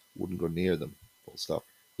just wouldn't go near them. Full stop.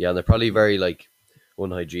 Yeah, and they're probably You know, very like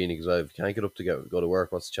unhygienic as well. If you can't get up to go to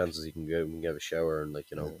work, what's the chances you can go and get a shower and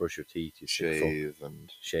brush your teeth? You sick fuck. shave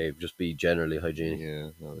and Shave. Just be generally hygienic. yeah,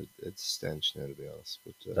 no, it's stench now to be honest.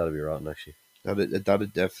 But That'd be rotten, actually.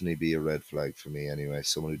 that'd definitely be a red flag for me anyway.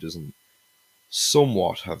 Someone who doesn't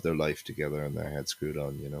somewhat have their life together and their head screwed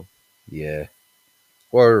on. Yeah.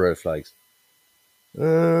 What are red flags?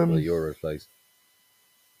 Well, Um, your red flags.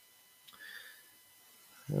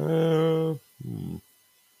 uh, hmm,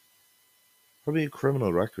 Probably a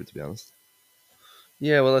criminal record to be honest.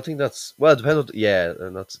 Yeah, well, I think that's well. It depends. Yeah,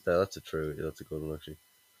 and that's a true. That's a good one actually.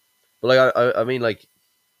 But like, I mean,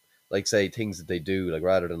 like say things that they do, like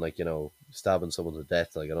rather than like stabbing someone to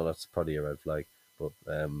death. Like I know that's probably a red flag, but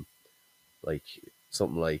like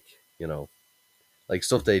something like like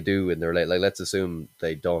stuff they do in their like let's assume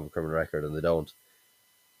they don't have a criminal record and they don't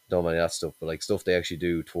mind that stuff, but like stuff they actually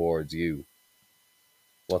do towards you.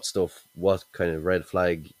 What kind of red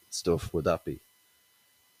flag stuff would that be?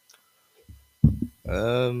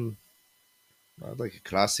 Um, I'd like a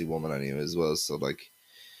classy woman anyway as well. So like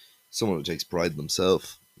someone who takes pride in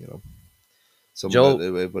themselves. Someone Joe,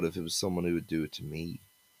 that. But if it was someone who would do it to me,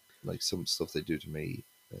 like some stuff they do to me.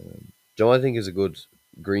 Joe, I think is a good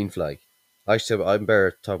green flag. Actually, I'm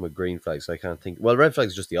better talking about green flags. So I can't think. Well, red flag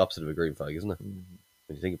is just the opposite of a green flag, isn't it? Mhm.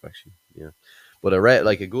 When you think of it, actually, yeah. But a red,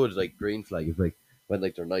 like a good like green flag is like when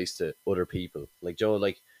like they're nice to other people. Like Joe,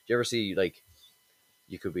 like do you ever see like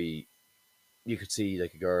you could be you could see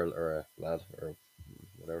like a girl or a lad or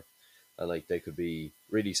whatever, and like they could be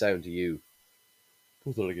really sound to you,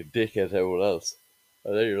 but they're like a dickhead to everyone else.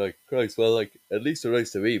 And then you're like, Christ, well, like at least they're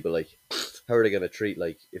nice to me, but like, how are they gonna treat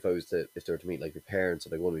like if they were to meet like your parents or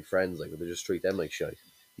like one of my friends, like would they just treat them like shit?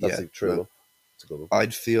 That's Yeah, like true, look, no? It's a good one.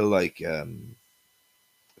 I'd feel like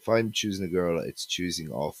if I'm choosing a girl, it's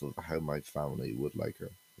choosing off of how my family would like her.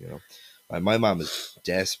 My mom is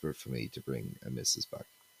desperate for me to bring a missus back.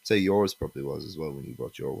 Say yours probably was as well when you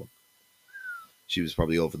brought your one. She was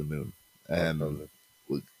probably over the moon. Oh, Um, probably.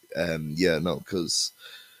 well, yeah, no, because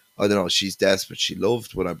I don't know. She's desperate. She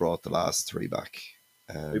loved when I brought the last three back.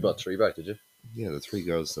 We Um, bought three back, did you? yeah, the three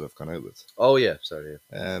girls that I've gone out with. Oh yeah, sorry.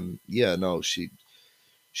 Yeah. Yeah, no, she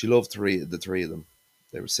loved the three of them.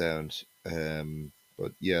 They were sound.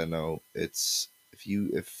 But yeah, no, it's if you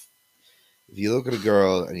look at a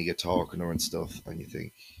girl and you get talking to her and stuff, and you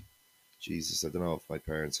think, Jesus, I don't know if my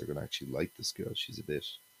parents are gonna actually like this girl. She's a bit,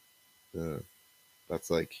 uh, that's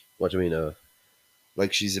What do you mean?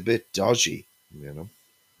 like she's a bit dodgy, you know,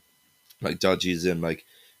 like dodgy as in like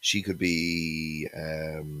she could be,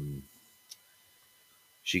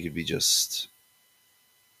 she could be just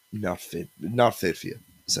not fit for you.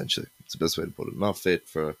 Essentially, it's the best way to put it. Not fit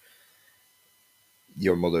for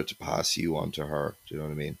your mother to pass you on to her. Do you know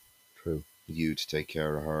what I mean? True. You to take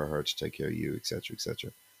care of her, her to take care of you, etc.,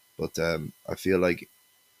 etc. But I feel like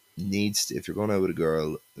if you're going out with a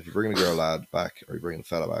girl, if you're bringing a girl lad back or you're bringing a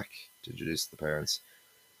fella back to introduce to the parents,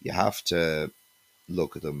 you have to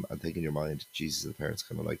look at them and think in your mind, Jesus, the parents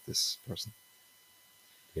kind of like this person.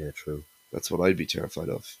 Yeah, true. That's what I'd be terrified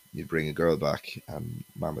of. You'd bring a girl back and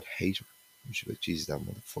mom would hate her. And she'd be like, Jesus, damn,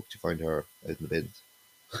 what the fuck do you find her out in the bins?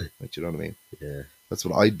 Like, do you know what I mean? Yeah. That's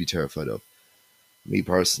what I'd be terrified of, me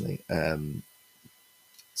personally.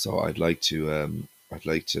 So I'd like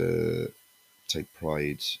to take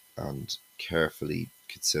pride and carefully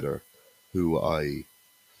consider who I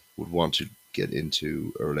would want to get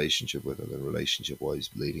into a relationship with, and then relationship wise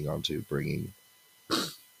leading on to bringing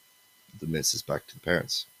the missus back to the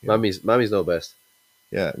parents. Mammy's know best.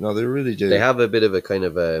 Yeah, no, they really They do. have a bit of a kind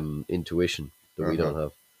of intuition that we Uh-huh. don't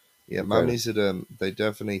have. Yeah, In fairness.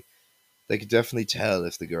 mammies they could definitely tell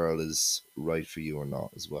if the girl is right for you or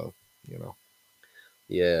not as well, you know.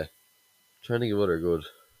 Yeah. Trying to think of other good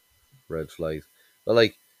red flags. But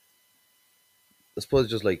like, I suppose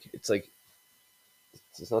just like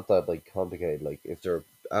it's not that like complicated. Like if they're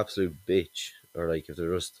absolute bitch, or like if they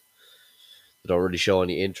don't really show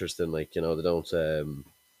any interest in like they don't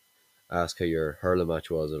ask how your hurling match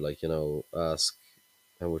was, or like ask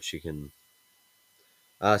how much she can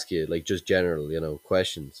ask you, like just general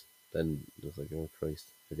questions. Then it's like, oh Christ,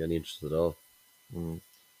 are you any interest at all? Mm.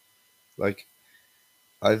 Like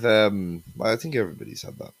I think everybody's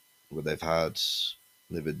had that where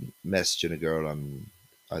they've been messaging a girl on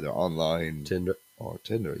either online Tinder. or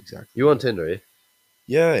Tinder, exactly. You on Yeah, Tinder, eh?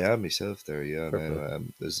 yeah, yeah. Myself there. Yeah. Fair play. Now,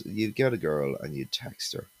 there's you'd get a girl and you'd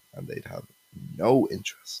text her and they'd have no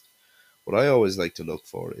interest. What I always like to look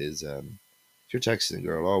for is if you're texting a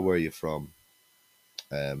girl, oh, where are you from?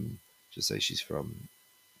 Um, just say she's from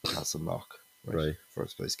Castleknock, right? Right.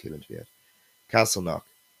 First place killing to be at Castleknock.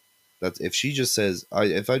 That's if she just says,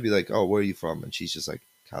 if I'd be like, oh, where are you from? And she's just like,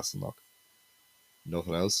 Castleknock,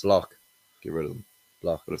 nothing else, Block. get rid of them.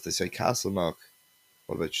 Block. But if they say Castleknock,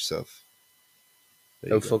 what about yourself? There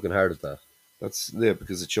How you go. fucking hard is that? That's yeah,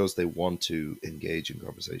 because it shows they want to engage in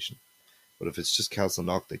conversation. But if it's just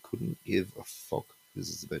Castleknock, they couldn't give a fuck. Because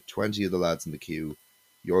it's about 20 of the lads in the queue.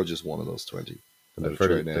 You're just one of those 20 And that are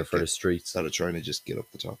trying they're to for the streets. just get up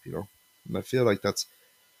the top, And I feel like that's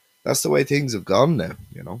the way things have gone now.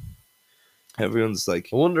 Everyone's like,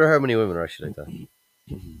 I wonder how many women are actually like that.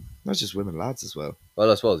 not just women, lads as well.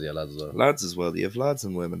 Well, I suppose yeah, lads as well. Lads as well. You have lads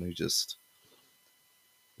and women who just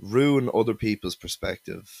ruin other people's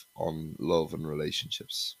perspective on love and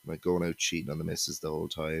relationships. Like going out cheating on the missus the whole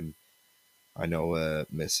time. I know a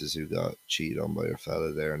missus who got cheated on by her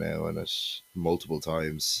fella there now, and it multiple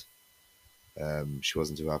times. She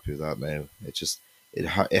wasn't too happy with that. Now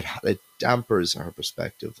it dampers her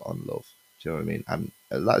perspective on love. Do you know what I mean?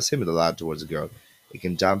 And same with a lad towards a girl. It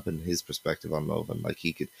can dampen his perspective on love, and like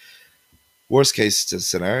he could. Worst case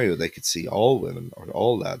scenario, they could see all women or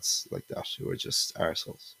all lads like that who are just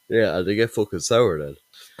arseholes. Yeah, and they get fucking sour then.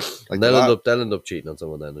 Like And they'll end up cheating on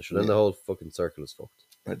someone then. So then yeah, the whole fucking circle is fucked.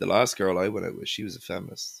 like the last girl I went out with, she was a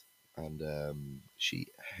feminist, and she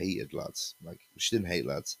hated lads. Like she didn't hate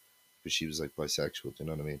lads, but she was like bisexual. Do you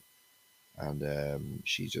know what I mean? And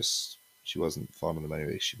she wasn't fond of them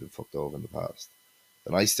anyway. She'd been fucked over in the past.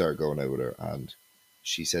 Then I started going out with her, and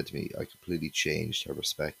she said to me, I completely changed her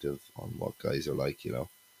perspective on what guys are like.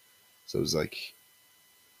 So it was like,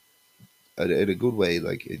 in a good way,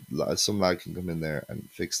 like some lad can come in there and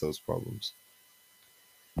fix those problems.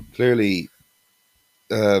 Clearly,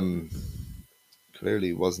 um,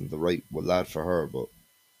 clearly wasn't the right lad for her, but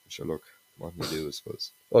sure, look, what can you do, I suppose.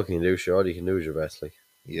 What can you do? Sure, all you can do is your best. Like,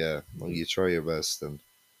 Yeah, well, you try your best, and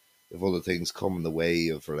if other things come in the way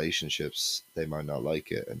of relationships, they might not like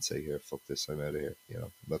it and say, "Here, fuck this, I'm out of here."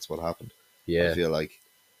 That's what happened. I yeah, feel like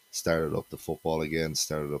started up the football again,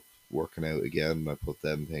 started up working out again. I put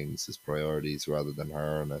them things as priorities rather than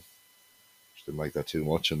her, and I just didn't like that too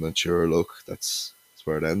much. And then, sure, look, that's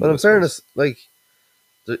where it but ended, I in suppose. fairness, like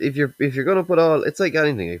if you're gonna put all, it's like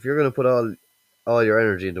anything. If you're gonna put all your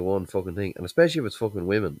energy into one fucking thing, and especially if it's fucking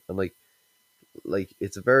women, and like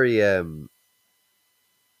it's a very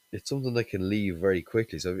it's something that can leave very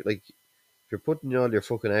quickly. So like if you're putting all your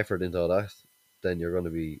fucking effort into all that, then you're gonna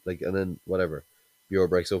be like, and then whatever, your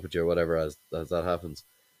breaks up with you or whatever as that happens.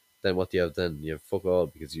 Then what do you have then? You have fuck all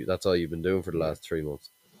because that's all you've been doing for the Yeah, last 3 months.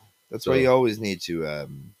 that's why So you always need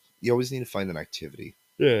to find an activity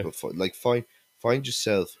yeah, before, like find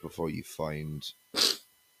yourself before you find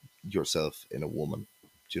yourself in a woman.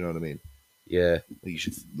 Do you know what I mean? yeah. You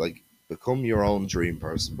should like become your own dream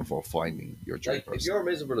person before finding your dream Like if person. you're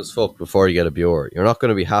miserable as fuck before you get a Bureau, you're not going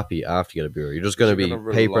to be happy after you get a Bureau. You're just Because going to you're going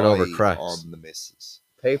to be papering over rely cracks, on the misses.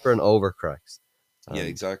 papering over cracks, Yeah, and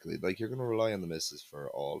exactly. Like you're going to rely on the misses for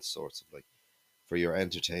all sorts of like for your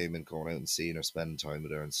entertainment, going out and seeing her, spending time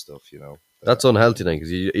with her and stuff. that's unhealthy then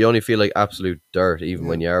because you only feel like absolute dirt even Yeah.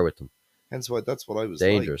 when you are with them. Hence why that's what I was like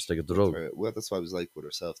Dangerous, like a with drug. her. Well, that's what I was like with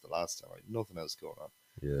herself the last time. I had nothing else going on.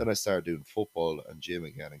 Yeah, Then I started doing football and gym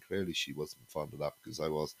again, and clearly she wasn't fond of that because I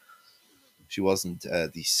was. She wasn't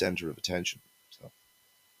the center of attention. So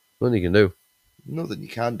nothing you can do. nothing you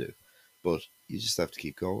can do, but you just have to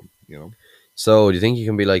keep going. So do you think you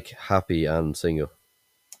can be like happy and single?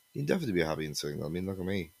 You can definitely be happy and single. I mean, look at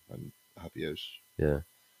me. I'm happy out. Yeah,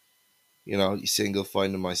 You single,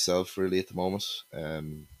 finding myself really at the moment.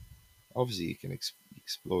 Obviously, you can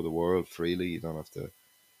explore the world freely. You don't have to.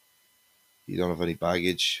 You don't have any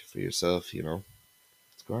baggage for yourself.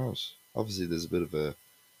 It's great. Obviously, there's a bit of a.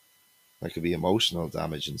 There could be emotional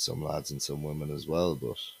damage in some lads and some women as well.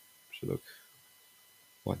 But look,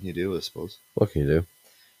 what can you do? I suppose what can you do?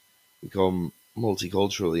 become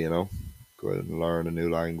multicultural. Go out and learn a new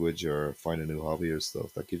language or find a new hobby or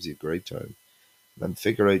stuff. That gives you a great time. Then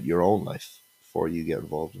figure out your own life before you get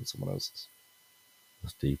involved in someone else's.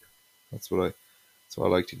 That's deep. That's what I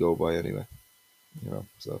like to go by anyway.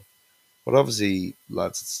 So But obviously,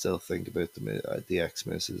 lads still think about the ex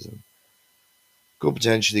missus and could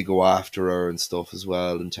potentially go after her and stuff as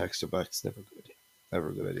well and text her back. It's never a good idea. Never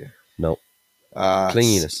a good idea. No. It's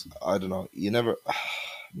Clinginess. I don't know. You never,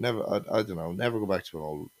 never. I don't know. Never go back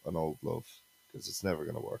to an old love because it's never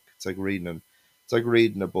gonna work. It's like reading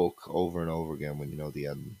a book over and over again when you know the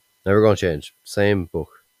ending. Never gonna change. Same book.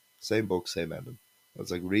 Same book, same ending.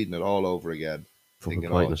 It's like reading it all over again, Fucking thinking,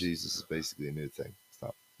 "Oh, pointless. Jesus is basically a new thing." It's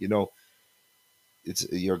not. You know, it's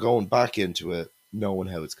you're going back into it knowing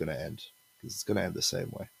how it's gonna end because it's gonna end the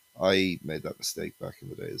same way. I made that mistake back in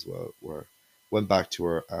the day as well, where went back to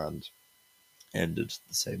her and ended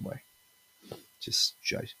the same way. Just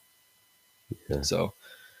shite. Yeah. So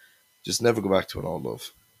just never go back to an old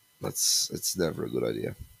love. It's never a good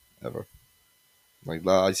idea, ever. Like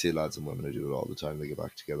I see lads and women who do it all the time. They get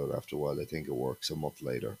back together after a while. They think it works. A month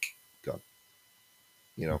later, God,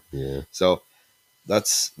 you know. Yeah. So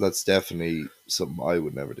that's definitely something I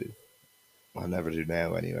would never do. I never do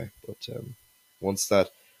now anyway. But once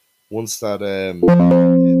that once that ends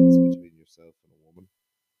between yourself and a woman,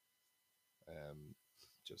 um,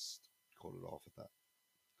 just cut it off at that.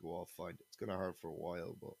 Go off, find it. It's gonna hurt for a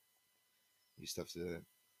while, but you just have to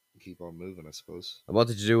keep on moving, I suppose. And what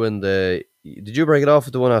did you do in the? Did you break it off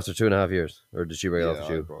with the one after 2.5 years, or did she break it off Yeah,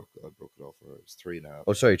 with I you? broke I broke it off for her. It was 3.5.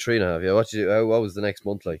 Oh, sorry, 3.5. Yeah. What did you? What was the next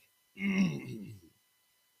month like?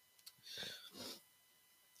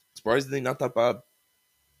 Surprisingly, not that bad.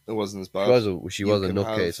 It wasn't as She bad. was a she You was a can have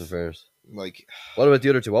nutcase in fairness. like What about the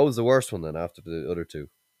other two? What was the worst one then after the other two?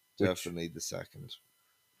 Which definitely the second.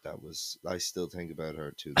 That was I still think about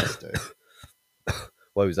her to this day.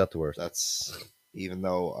 why was that the worst? That's even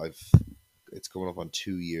though it's coming up on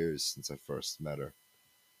 2 years since I first met her.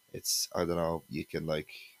 It's I don't know. You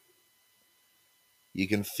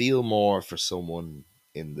can feel more for someone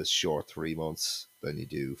in this short 3 months than you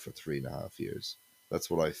do for 3.5 years. That's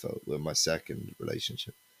what I felt with my second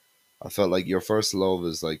relationship. I felt like your first love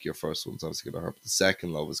is like your first one's obviously gonna hurt, but the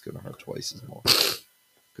second love is gonna hurt twice as more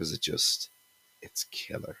because it's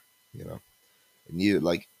killer, you know. And you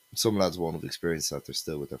like some lads won't have experienced that; they're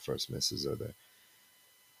still with their first misses, or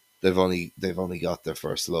they've only got their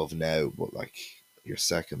first love now, but like your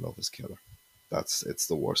second love is killer. It's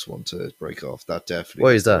the worst one to break off. That definitely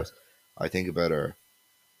Why is is the that? worst. I think about her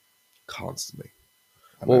constantly,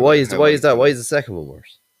 and Well, why is that? Why is the second one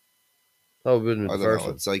worse? That would have been I the don't first know.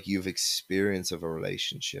 one. It's like you've experience of a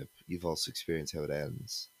relationship. You've also experienced how it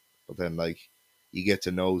ends. But then like you get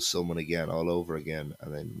to know someone again all over again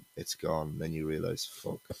and then it's gone. And then you realize,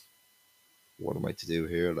 fuck, what am I to do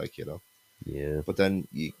here? Like, you know. Yeah. But then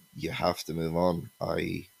you have to move on.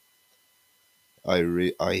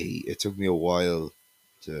 It took me a while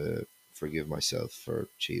to forgive myself for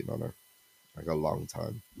cheating on her. Like a long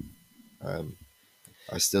time. Um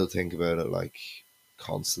I still think about it like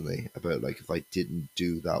constantly about like if I didn't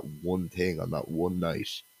do that one thing on that one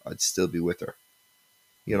night, I'd still be with her.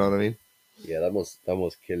 You know what I mean? Yeah, that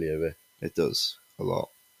must kill you a bit. It does a lot.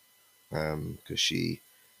 Because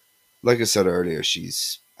like I said earlier,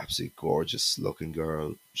 she's absolutely gorgeous looking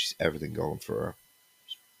girl. She's everything going for her.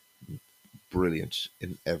 Brilliant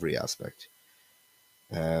in every aspect.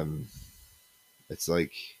 Um, it's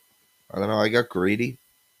like I don't know. I got greedy.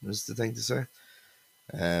 Is the thing to say.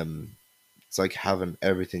 Um, it's like having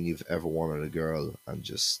everything you've ever wanted a girl and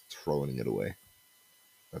just throwing it away.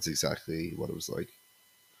 That's exactly what it was like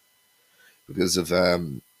because of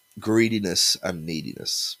greediness and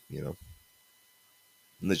neediness. You know,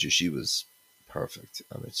 and literally she was perfect,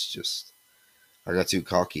 and it's just I got too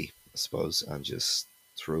cocky, I suppose, and just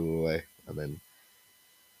threw away, and then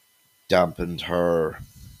dampened her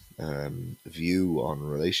view on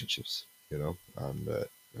relationships. You know, and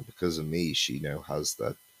because of me, she now has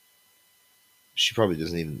that. She probably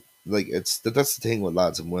doesn't even like that's the thing with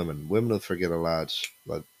lads and women. Women will forget a lad,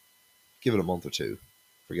 like give it a month or two,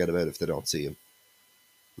 forget about it if they don't see him.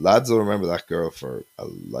 Lads will remember that girl for a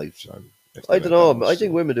lifetime if they I don't meant that know. I much to think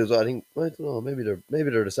them. women do. I think I don't know. Maybe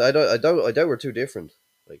they're the same. I doubt we're too different.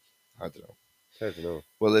 Like I don't know. it's hard to know.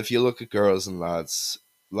 Well, if you look at girls and lads,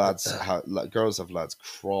 girls have lads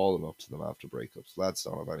crawling up to them after breakups. Lads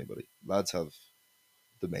don't have anybody. Lads have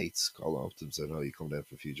the mates calling up to them saying, "Oh, you come down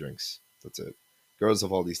for a few drinks." That's it. Girls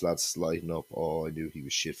have all these lads sliding up. Oh, I knew he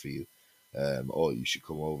was shit for you. Oh, you should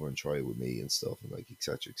come over and try it with me and stuff, and like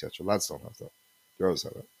etc. etc. Lads don't have that. Girls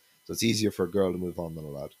have it. So it's easier for a girl to move on than a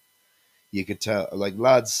lad. You could tell, like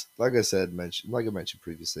lads, like I mentioned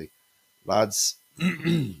previously, lads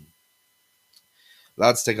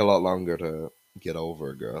lads take a lot longer to get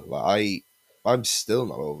over a girl. I'm still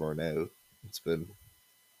not over her now. It's been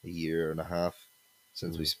a year and a half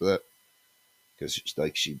since we Mm. split because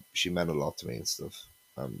like she meant a lot to me and stuff.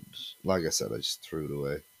 And like I said, I just threw it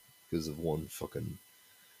away because of one fucking.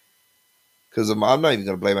 Because I'm not even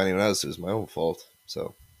gonna blame anyone else. It was my own fault.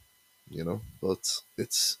 So but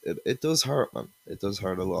it does hurt, man. It does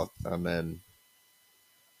hurt a lot. And then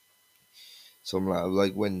some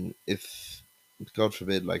like when if God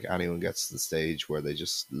forbid like anyone gets to the stage where they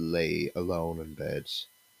just lay alone in bed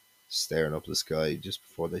staring up the sky just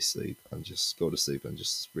before they sleep and just go to sleep and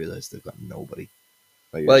just realize they've got nobody.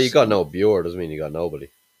 Like you're Well, you just got no Bure doesn't mean you got nobody.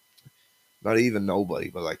 not even nobody,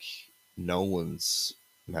 but like no one's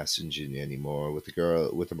messaging you anymore. With the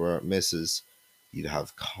girl, with the missus, you'd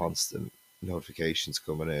have constant notifications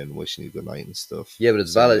coming in, wishing you good night and stuff, Yeah, but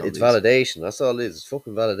it's sending valid. all It's these validation. That's all it is. It's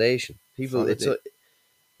fucking validation. People, validate.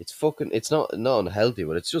 it's fucking. It's not unhealthy,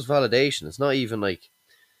 but it's just validation. It's not even like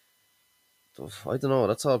I don't know.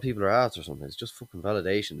 That's all people are after. Something. It's just fucking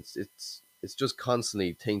validation. It's just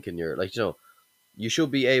constantly thinking you're like you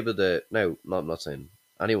should be able to now. I'm not saying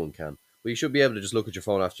anyone can, but you should be able to just look at your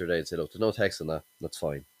phone after a day and say, look, there's no text on that. That's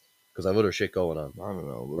fine, because I've other shit going on, I don't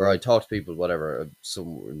know, but or I like talk to people, whatever.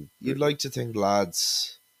 you'd like to think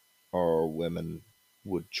lads or women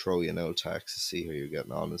would throw you no text to see how you're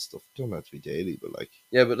getting on and stuff. It don't have to be daily, but like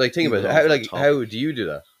Yeah, but like think about even it. How over a like how topic. do you do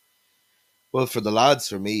that? Well, for the lads,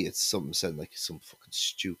 for me, it's something saying like some fucking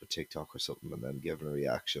stupid TikTok or something, and then giving a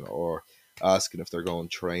reaction or asking if they're going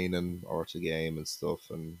training or to game and stuff,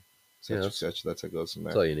 and Yeah, etc. etc. That's how it goes from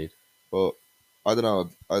that's there. all you need. But I don't know.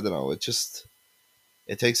 I don't know.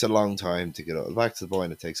 It takes a long time to get back to the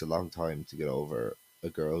point. It takes a long time to get over a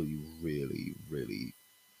girl you really, really,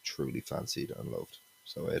 truly fancied and loved.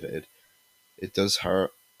 So it does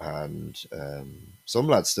hurt, and some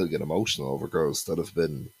lads still get emotional over girls that have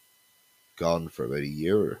been gone for about a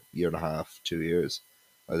year and a half, 2 years.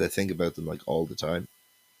 They think about them like all the time,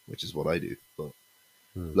 which is what I do. But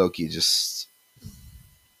Hmm. look, you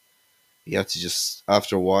have to just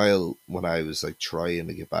after a while when I was like trying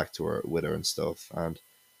to get back to her with her and stuff, and it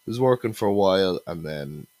was working for a while, and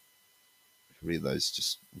then realized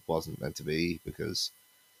just wasn't meant to be because,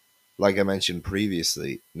 like I mentioned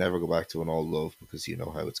previously, never go back to an old love because you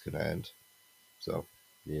know how it's gonna end. So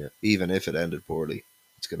Yeah, even if it ended poorly,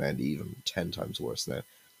 it's gonna end even 10 times worse now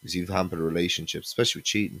because you've hampered relationships, especially with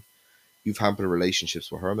cheating. You've hampered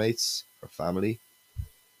relationships with her mates, her family,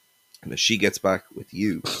 and if she gets back with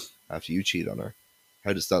you after you cheat on her,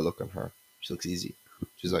 how does that look on her? She looks easy.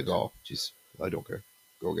 She's like, oh, she's, I don't care.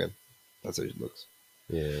 Go again. That's how she looks.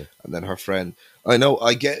 yeah, And then her friend, I know,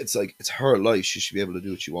 I get it's like, it's her life. She should be able to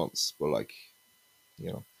do what she wants. But like, you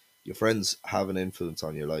know, your friends have an influence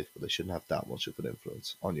on your life, but they shouldn't have that much of an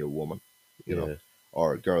influence on your woman, you know, yeah,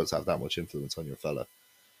 or girls have that much influence on your fella.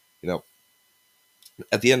 You know,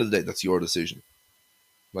 at the end of the day, that's your decision.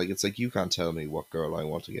 Like it's like you can't tell me what girl I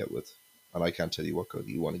want to get with, and I can't tell you what girl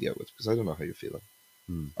you want to get with because I don't know how you're feeling.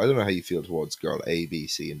 hmm. I don't know how you feel towards girl A, B,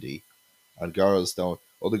 C, and D, and girls don't.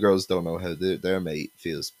 Other girls don't know how their mate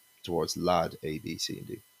feels towards lad A, B, C, and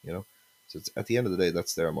D. You know, so it's, at the end of the day,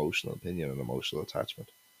 that's their emotional opinion and emotional attachment.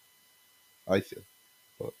 I feel,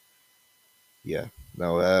 but yeah,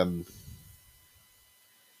 no,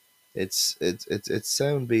 it's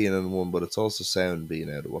sound being in one, but it's also sound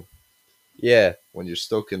being out of one. Yeah. When you're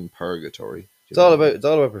stuck in purgatory, do you It's know all what I about mean? it's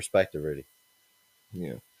all about perspective, really.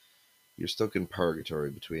 Yeah. You're stuck in purgatory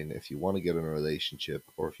between if you want to get in a relationship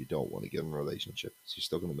or if you don't want to get in a relationship. So you're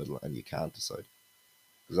stuck in the middle and you can't decide.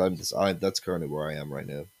 Because that's currently where I am right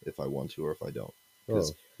now. If I want to or if I don't,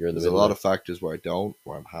 because Oh, you're in the there's a middle lot there. of factors where I don't,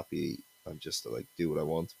 where I'm happy. I'm just to like do what I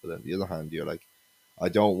want. But then on the other hand, you're like, I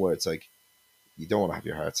don't. Where it's like you don't want to have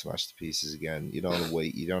your heart smashed to pieces again. You don't want to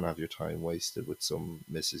wait. You don't have your time wasted with some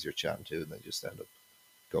missus you're chatting to and they just end up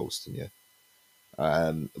ghosting you.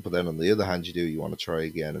 But then on the other hand, you do. You want to try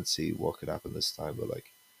again and see what could happen this time. But like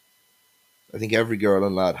I think every girl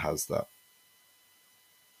and lad has that,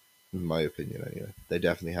 in my opinion, anyway. They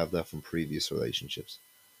definitely have that from previous relationships.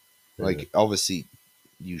 Yeah, Like, obviously,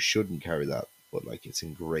 you shouldn't carry that, but like it's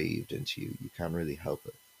engraved into you. You can't really help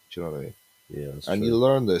it. Do you know what I mean? yeah, that's And you true.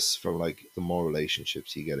 learn this from like the more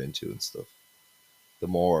relationships you get into and stuff, the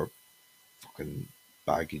more fucking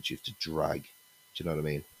baggage you have to drag. Do you know what I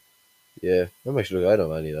mean? Yeah, I'm actually. I don't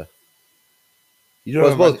have any of that. You Well, I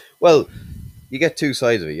don't have suppose. any. Well, you get two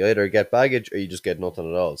sides of it. You either get baggage or you just get nothing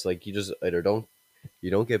at all. It's like you just either don't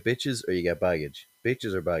get bitches or you get baggage.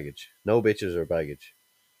 Bitches or baggage. No bitches or baggage.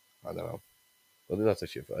 I don't know. Well, that's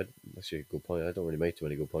actually a good point. I don't really make too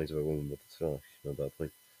many good points about women, but it's not a bad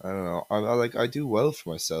point. I don't know. I like I do well for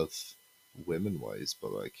myself, women wise,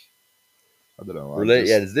 but like I don't know. I'm Yeah, just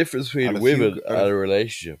there's a difference and between a few women and and a a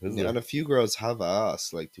relationship, isn't Yeah, there? and a few girls have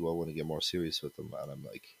asked, like, do I want to get more serious with them? And I'm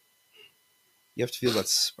like, You have to feel that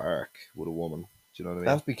spark with a woman. Do you know what I I mean?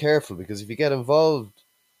 have to be careful because if you get involved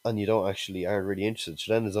and you don't actually aren't really interested,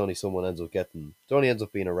 so then there's only someone ends up getting. It only ends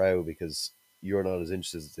up being a row because you're not as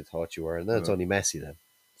interested as they thought you were, and then it's Uh, only messy then.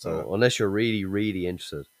 uh, So unless you're really, really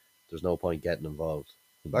interested, there's no point getting involved.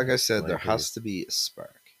 In like I said, my there opinion. has to be a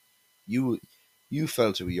spark. You you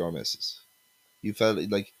felt it with your missus. You felt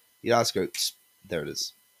it like you ask her. There it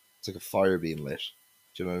is. It's like a fire being lit.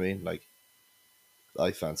 Do you know what I mean? Like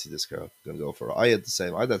I fancy this girl. I'm gonna go for her. I had the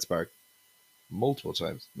same. I had that spark multiple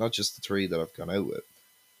times. Not just the three that I've gone out with.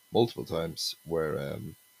 Multiple times where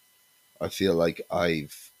I feel like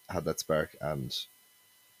I've had that spark and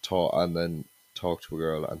then talked to a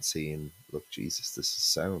girl and seen, look, Jesus, this is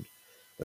sound.